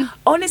I mean,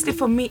 Honestly,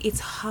 for me, it's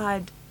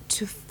hard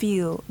to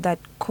feel that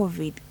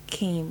COVID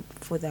came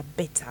for the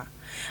better.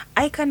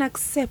 I can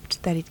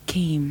accept that it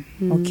came,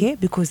 okay,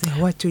 because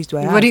what choice do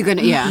I have? what are you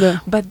gonna, yeah.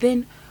 But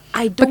then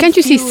I don't. But can't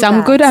you see feel some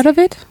that- good out of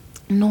it?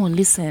 No,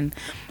 listen.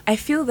 I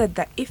feel that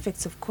the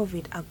effects of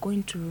COVID are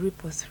going to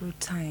ripple through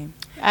time.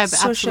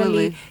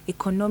 Socially, Absolutely.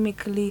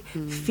 economically,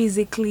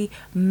 physically,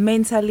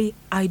 mentally.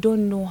 I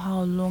don't know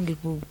how long it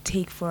will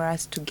take for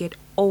us to get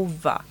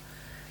over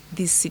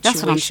this situation.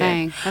 That's what I'm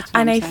saying. That's what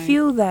And I'm I saying.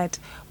 feel that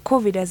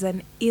COVID as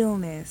an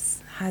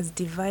illness has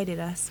divided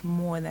us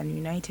more than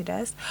united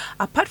us.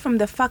 Apart from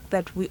the fact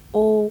that we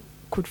all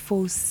could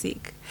fall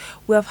sick.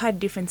 We have had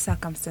different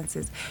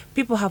circumstances.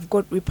 People have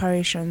got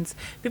reparations.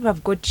 People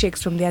have got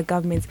checks from their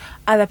governments.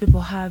 Other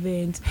people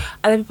haven't.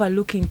 Other people are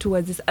looking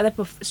towards this. Other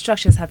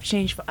structures have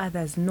changed for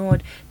others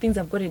not. Things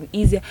have gotten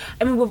easier.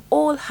 I mean, we've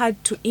all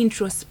had to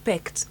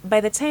introspect.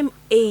 By the time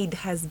aid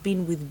has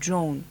been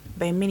withdrawn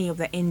by many of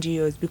the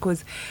NGOs,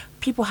 because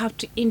people have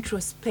to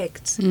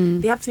introspect.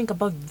 They have to think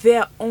about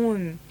their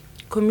own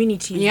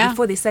communities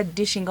before they start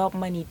dishing out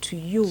money to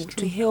you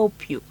to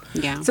help you.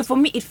 So for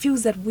me, it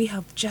feels that we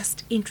have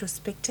just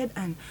introspected,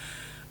 and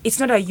it's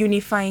not a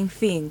unifying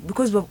thing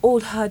because we've all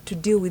had to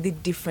deal with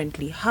it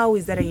differently. How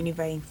is that a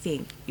unifying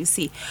thing? You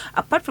see,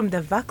 apart from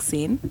the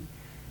vaccine,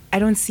 I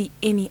don't see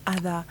any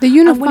other.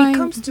 And when it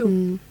comes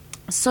to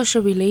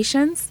social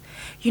relations,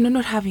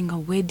 not having a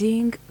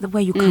wedding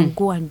where you can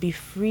go and be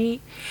free,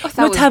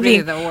 not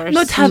having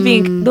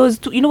those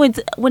two,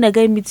 when a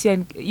guy meets you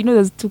and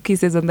those 2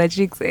 kisses on the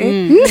cheeks,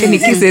 and he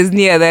kisses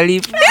near the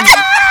lip.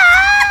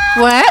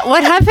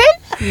 What happened?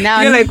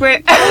 Now you're like,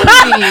 wait,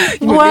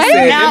 what?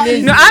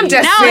 No, I'm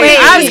just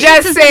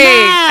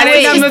saying. I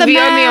think I'm not the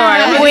only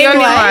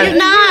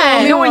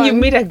one. When you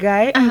meet a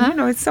guy, and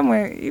it's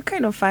somewhere you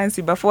kind of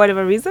fancy, but for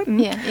whatever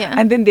reason,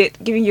 and then they're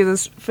giving you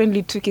those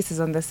friendly 2 kisses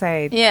on the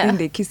side, then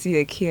they kiss you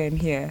like here and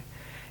here,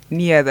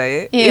 near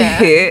the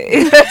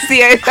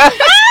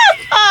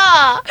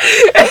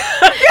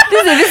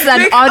This is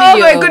an audio. Oh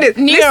my goodness!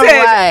 Near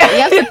what? You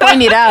have to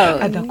point it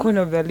out. At the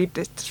corner of the lip,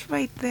 that's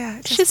right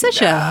there. She's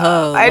such a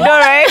hoe. I know,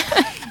 right?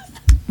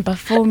 But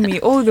for me,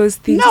 all those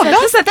things,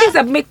 those are things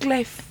that make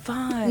life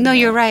fun. No,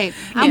 you're right.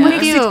 I'm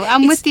with you.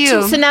 I'm with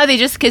you. So now they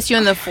just kiss you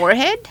on the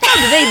forehead? How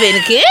do they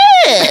even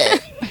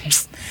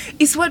kiss?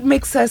 It's what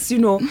makes us,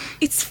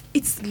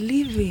 it's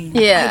living.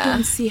 Yeah. I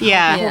don't see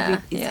how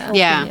COVID is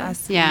helping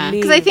us live.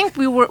 Because I think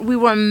we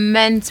were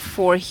meant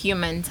for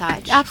human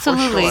touch.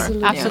 Absolutely. For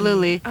sure.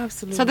 Absolutely.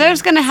 So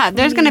there's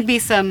gonna be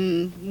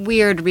some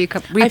weird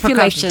repercussions. I feel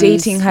like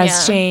dating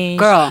has changed.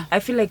 Girl. I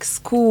feel like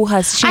school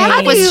has changed. I have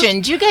a question.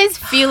 Do you guys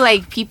feel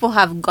like people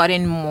have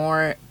gotten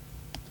more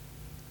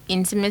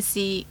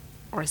intimacy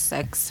or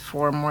sex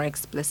for more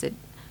explicit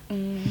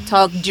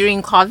talk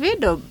during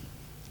COVID, or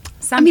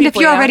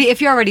if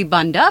you're already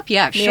bunned up,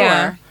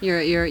 sure.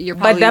 You're probably.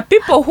 But the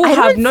people who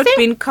have not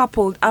been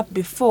coupled up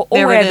before,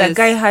 or where the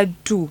guy had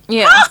 2,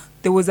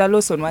 there was a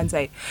loss on one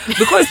side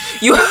because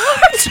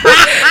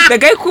the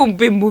guy couldn't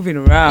be moving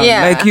around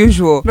like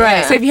usual.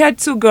 Right. So if you had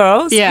 2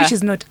 girls, which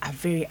is not a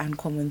very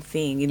uncommon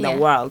thing in the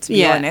world, to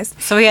be honest.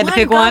 So he had to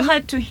pick one.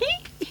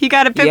 He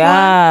got to pick one.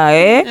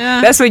 Yeah.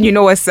 That's when you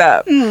know what's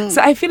up.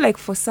 So I feel like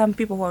for some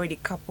people who are already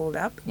coupled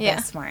up,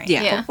 that's fine.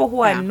 For people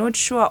who are not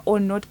sure or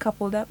not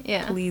coupled up,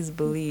 please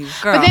believe.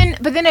 Girl.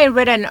 But then I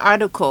read an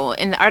article,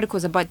 and the article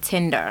was about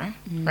Tinder,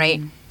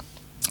 right?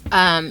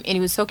 And he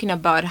was talking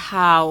about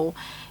how,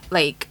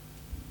 like,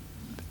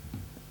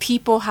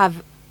 people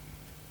have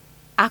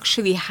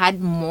actually had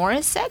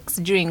more sex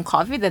during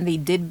COVID than they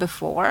did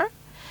before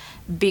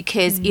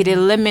because it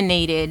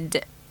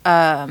eliminated...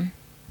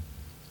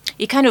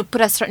 it kind of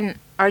put a certain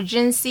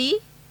urgency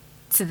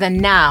to the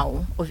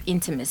now of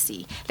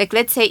intimacy. Like,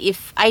 let's say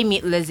if I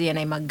meet Lizzie and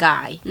I'm a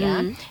guy,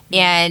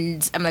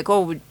 and I'm like,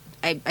 oh,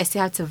 I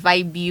still have to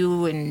vibe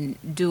you and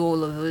do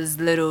all of those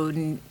little,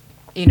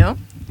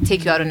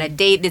 take you out on a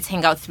date. Let's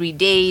hang out 3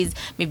 days.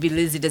 Maybe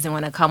Lizzie doesn't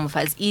want to come with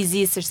us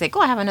easy. So she's like,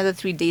 oh, I have another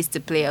 3 days to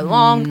play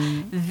along.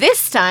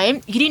 This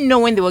time, you didn't know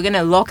when they were going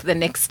to lock the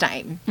next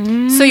time.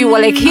 So you were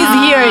like, he's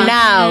here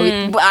now.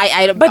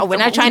 But we're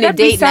not trying to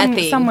date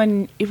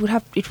nothing. It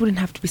wouldn't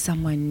have to be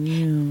someone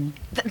new.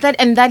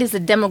 That is the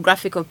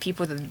demographic of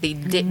people that they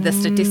did. The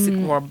statistics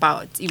were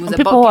about. It was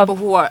about people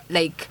who are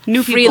like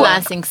new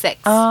freelancing sex.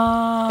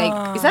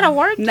 Like, is that a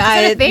word? Is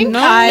that a thing?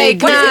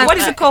 What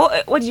is it called?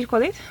 What did you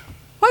call it?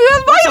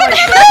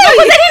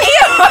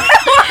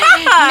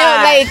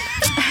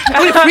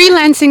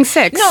 Freelancing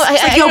sex. No,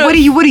 what do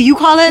you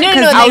call it? No,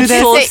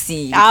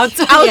 outsourcing.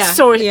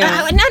 Outsourcing.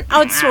 Not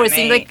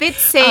outsourcing. Like, let's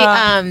say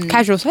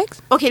casual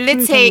sex. Okay,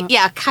 let's say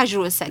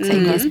casual sex. I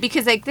guess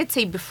because like let's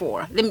say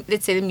before.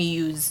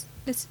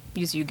 Let's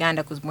use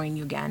Uganda because we're in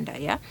Uganda.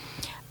 Yeah.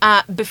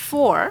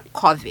 Before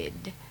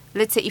COVID,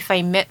 let's say if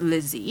I met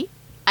Lizzie,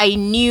 I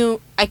knew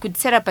I could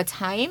set up a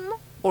time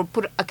or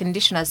put a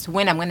condition as to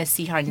when I'm going to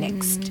see her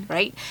next,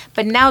 right?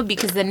 But now,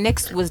 because the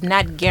next was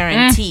not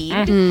guaranteed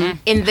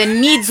and the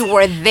needs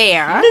were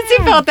there.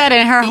 Lizzie felt that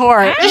in her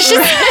heart.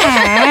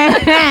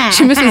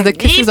 She misses the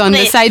kisses on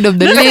the side of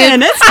the lip,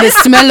 the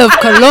smell of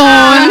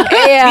cologne.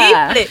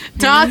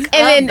 And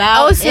then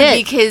also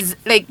because,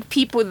 like,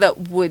 people that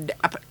would...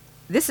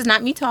 This is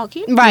not me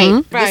talking.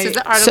 Right. This is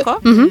the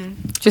article.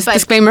 Just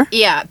disclaimer.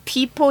 Yeah,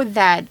 people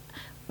that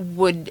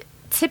would...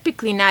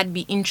 typically not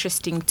be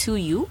interesting to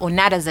you or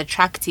not as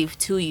attractive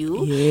to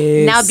you.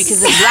 Now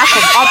because of lack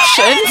of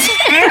options,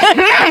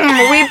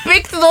 we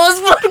picked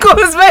those phone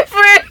calls, my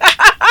friend.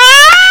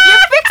 You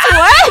picked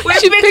what?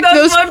 We picked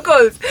those phone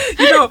calls.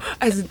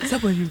 As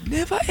someone you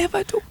never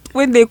ever talked.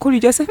 When they call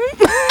you, just say,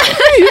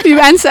 you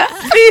answer.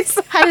 Please.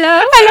 Hello.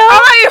 How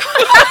are you?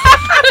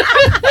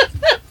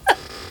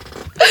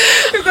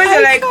 because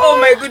you're like, oh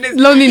my goodness,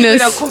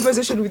 Loneliness. a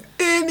conversation with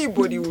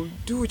anybody will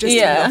do just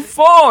Yeah. on the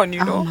phone,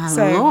 you know. Oh my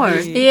So I Lord.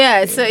 really-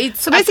 Yeah, so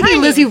it's So basically,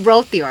 Lizzie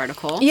wrote the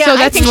article. Yeah, So I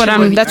that's think what she I'm-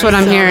 would be that's what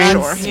I'm for hearing.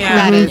 sure. Yeah.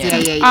 That is,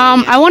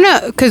 yeah. I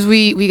wanna, because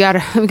we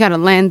gotta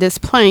land this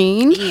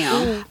plane.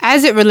 Yeah.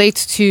 As it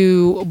relates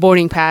to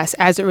boarding pass,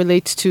 as it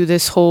relates to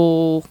this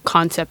whole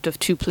concept of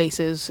two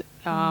places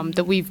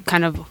that we've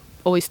kind of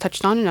always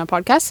touched on in our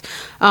podcast,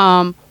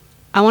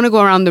 I want to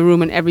go around the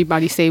room and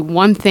everybody say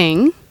one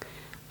thing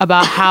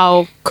about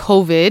how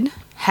COVID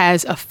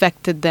has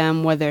affected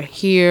them, whether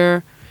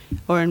here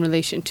or in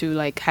relation to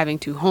like having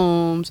two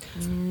homes,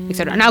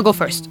 etc. And I'll go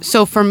first.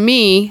 So for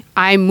me,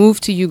 I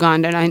moved to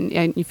Uganda, and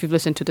if you've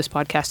listened to this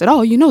podcast at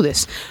all, you know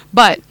this.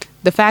 But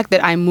the fact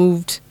that I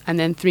moved and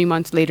then 3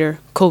 months later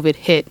COVID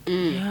hit,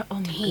 Yeah, oh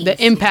my the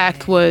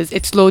impact was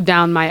it slowed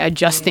down my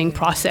adjusting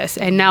process.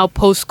 And now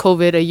post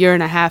COVID, a year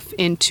and a half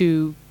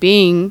into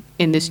being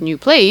in this new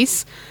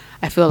place,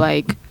 I feel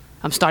like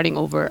I'm starting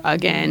over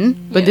again,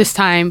 but this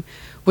time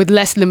with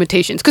less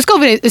limitations. Because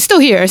COVID is still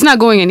here; it's not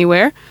going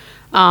anywhere.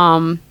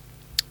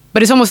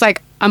 But it's almost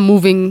like I'm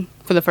moving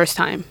for the first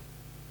time.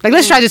 Like,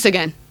 let's try this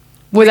again.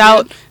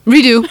 Without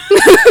redo.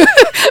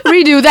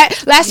 Redo.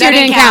 That last year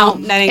didn't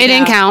count. That It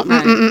didn't count.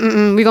 Right.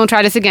 We're going to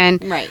try this again.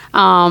 Right.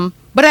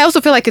 But I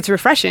also feel like it's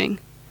refreshing.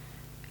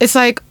 It's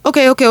like,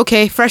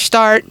 okay, fresh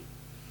start.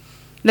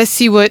 Let's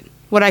see what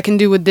I can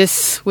do with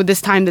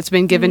this time that's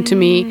been given to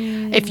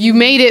me. If you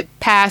made it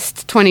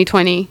past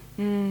 2020,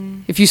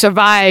 if you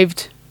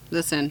survived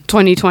Listen,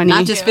 2020,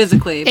 not just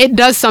physically. it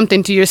does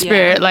something to your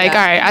spirit. Yeah, like,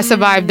 yeah. all right, I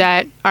survived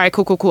that. All right,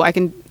 cool. I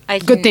can.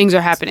 Good things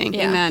are happening.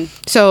 Yeah. Amen.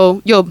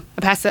 So, yo,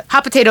 I pass the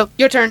hot potato.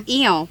 Your turn.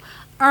 Ew.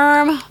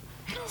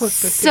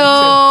 What's the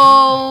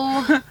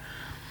So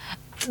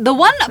the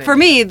one for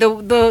me,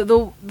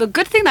 the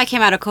good thing that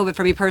came out of COVID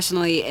for me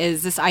personally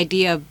is this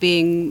idea of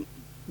being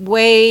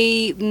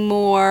way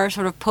more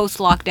sort of post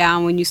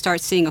lockdown when you start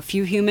seeing a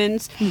few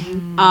humans,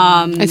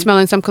 And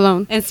smelling some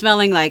cologne. and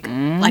smelling like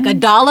a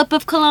dollop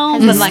of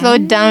cologne, but like slow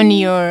down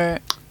your.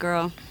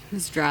 girl,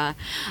 it's dry.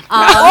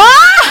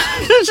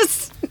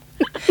 Just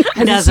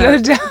Slow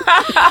desert. down.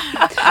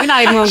 We're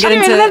not even gonna get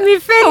into. Let me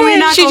finish. We're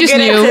not She gonna just get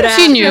knew. into that.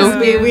 She knew. Trust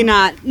me, we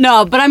not.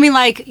 No, but I mean,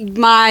 like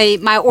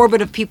my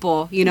orbit of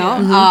people, you know,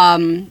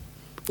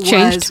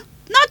 Changed? was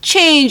not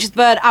changed,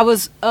 but I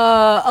was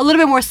a little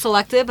bit more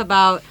selective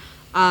about.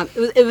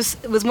 It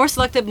was more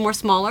selective, more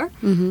smaller,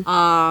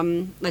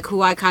 like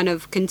who I kind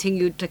of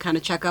continued to kind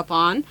of check up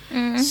on.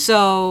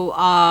 So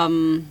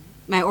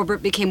my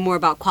orbit became more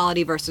about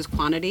quality versus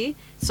quantity.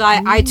 So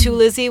I too,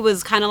 Lizzie,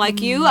 was kind of like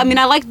you. I mean,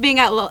 I liked being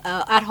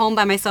at home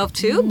by myself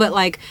too, but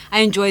like I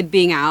enjoyed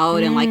being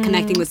out and like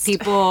connecting with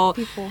people.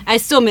 I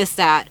still miss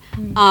that.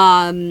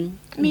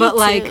 But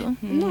like,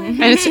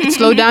 And it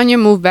slowed down your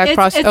move back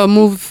process.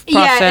 Move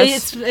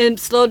process. yeah, it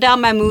slowed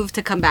down my move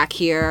to come back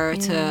here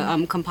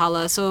to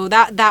Kampala. So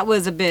that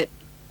was a bit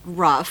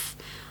rough.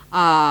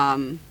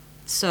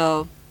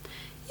 So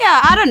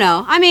yeah, I don't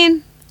know. I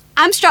mean,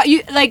 I'm strong.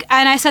 You like,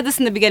 and I said this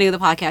in the beginning of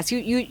the podcast.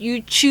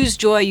 You choose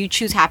joy. You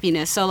choose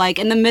happiness. So like,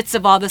 in the midst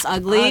of all this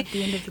ugly, At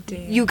the end of the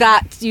day.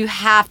 you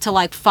have to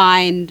like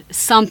find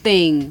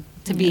something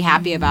to be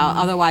happy about.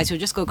 Otherwise, you'll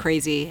just go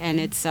crazy. And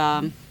it's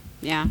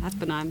yeah, that's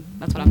what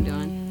I'm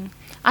doing.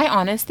 I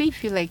honestly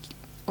feel like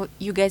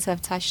you guys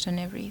have touched on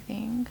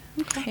everything.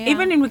 Yeah.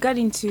 Even in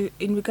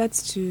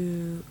regards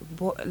to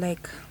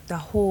like the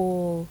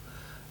whole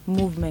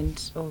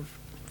movement of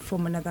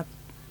from another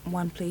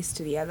one place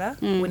to the other.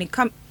 When it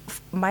comes,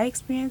 my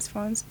experience,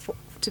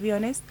 to be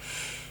honest,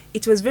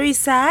 it was very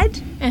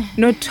sad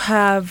not to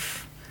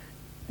have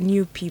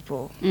new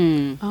people,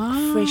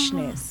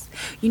 freshness.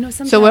 You know,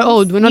 sometimes. So we're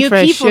old. We're not New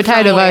fresh. people You're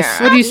tired of from us.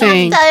 where? What are you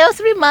saying? After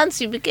 3 months,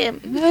 you became.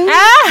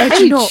 But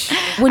you know,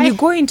 when you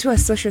go into a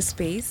social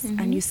space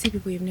and you see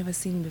people you've never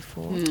seen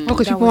before. Oh,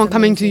 because that people was weren't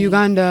coming to amazing.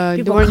 Uganda.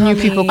 People There weren't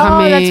new people coming. Oh,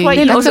 coming. that's why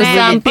Then you also said.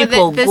 some But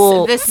people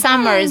the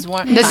summers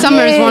weren't. The coming.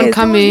 summers weren't Yes,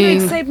 coming. There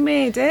was no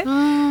excitement,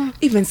 eh?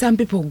 Even some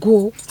people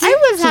go. I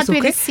was So it's happy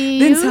okay. to see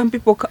Then you. some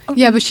people come.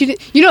 Yeah, but she did.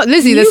 You know,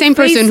 Lizzie, the New same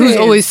person who's faces.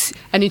 always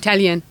an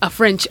Italian, a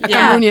French, a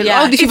Yeah, Cameroonian, yeah.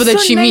 all these people It's that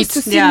so she nice meets.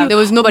 to see Yeah. you. There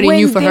was nobody When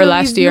new for her there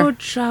last is year. no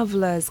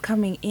travelers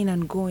coming in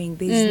and going.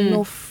 There's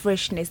no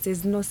freshness.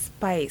 There's no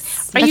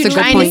spice. Are That's you a good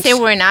trying point. to say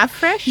we're not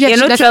fresh? Yes,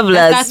 that's-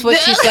 That's what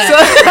she said.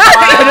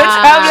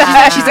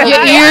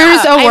 Your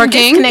ears are I'm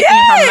working. disconnecting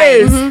from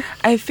mine. Yes.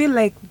 I feel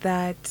like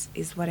that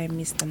is what I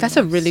miss the most. That's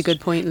a really good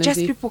point, Just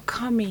Lindsay. people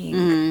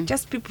coming.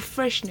 Just people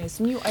freshness,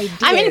 new ideas.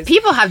 I mean,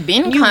 people have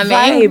been New coming,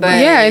 vibe. but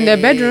Yeah, in their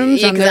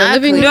bedrooms, in their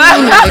living room,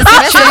 Exactly. in the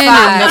kitchen,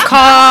 in the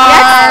car.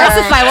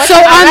 Specify what So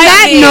on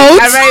that note,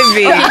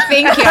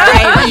 Thank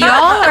you.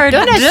 Y'all are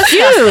Don't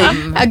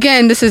assume.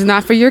 again, this is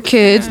not for your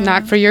kids,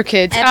 not for your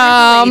kids.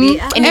 lady.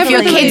 And if your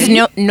Every kids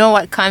lady. know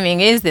what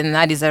coming is, then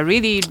that is a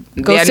really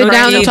Go sit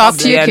down and talk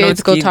to your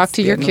kids. Go talk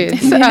to your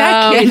kids. You're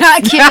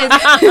not kidding.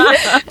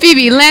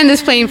 Phoebe, land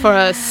this plane for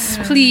us,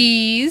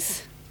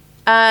 please.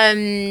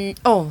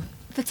 Oh,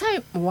 the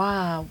time.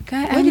 Wow.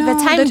 I Where did the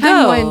know, time the go?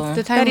 time went,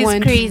 the time That is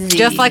went. crazy.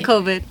 Just like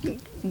COVID.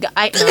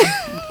 I know.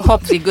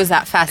 Hopefully it goes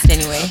that fast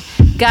anyway.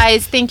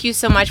 Guys, thank you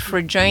so much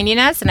for joining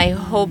us, and I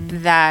hope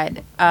that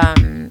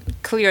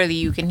clearly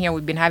you can hear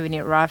we've been having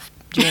it rough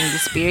during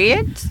this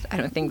period. I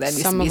don't think that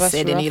needs to be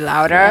said any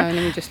louder. Let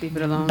me just leave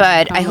it alone.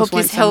 But I hope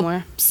this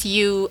helps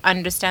you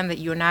understand that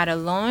you're not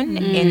alone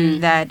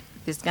and that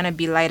there's going to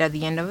be light at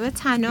the end of the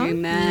tunnel.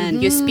 Amen.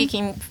 You're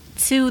speaking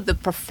to the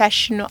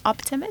professional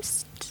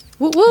optimist.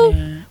 Woo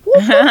woo.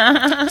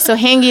 So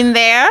hang in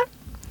there.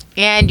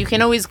 And you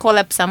can always call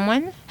up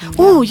someone.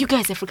 Oh, you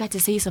guys, I forgot to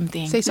say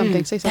something. Say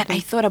something. Say That I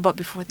something. thought about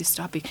before this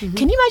topic.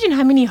 Can you imagine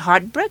how many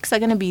heartbreaks are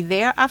going to be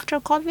there after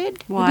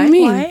COVID? Why? What do you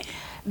mean? Why?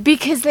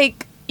 Because,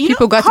 like, you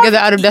People know, got together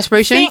out of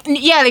desperation?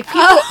 Yeah, like,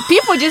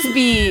 people just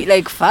be,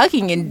 like,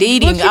 fucking and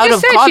dating Well, she out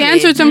just of said COVID. she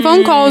answered some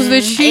phone calls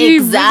that she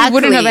really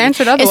wouldn't have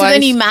answered And otherwise. so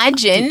then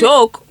imagine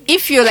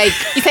if you're like,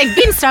 it's like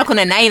being stuck on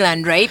an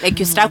island, right? Like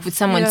you're stuck with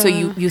someone, so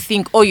you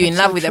think, oh, you're in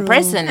love with a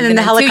person, And then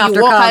the until helicopter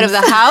you walk out of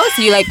comes. the house,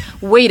 you're like,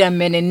 wait a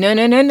minute, no.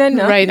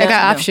 Right, no, I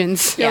got no.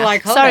 options. You're Yeah.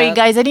 like, hold sorry up.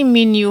 guys, I didn't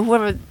mean you.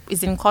 Whoever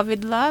is in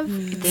COVID love,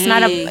 it's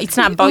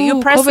not about you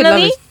Ooh, personally.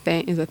 COVID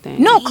love is a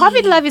thing. No,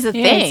 COVID love is a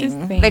Yeah, it's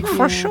thing. a thing. Like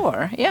for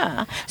sure.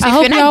 Yeah. So I if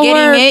hope you're not y'all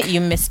getting work. it,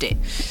 you missed it.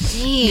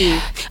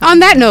 On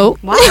that note,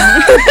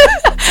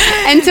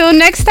 until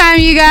next time,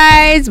 you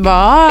guys.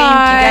 Bye.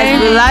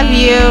 Thank you guys. We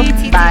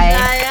love you.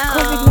 Bye.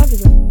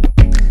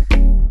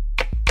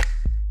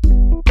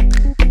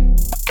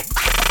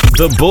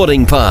 The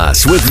Boarding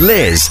Pass with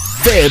Liz,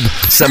 Fib,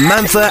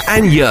 Samantha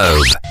and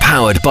Yob.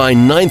 Powered by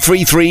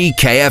 933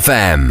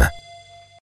 KFM.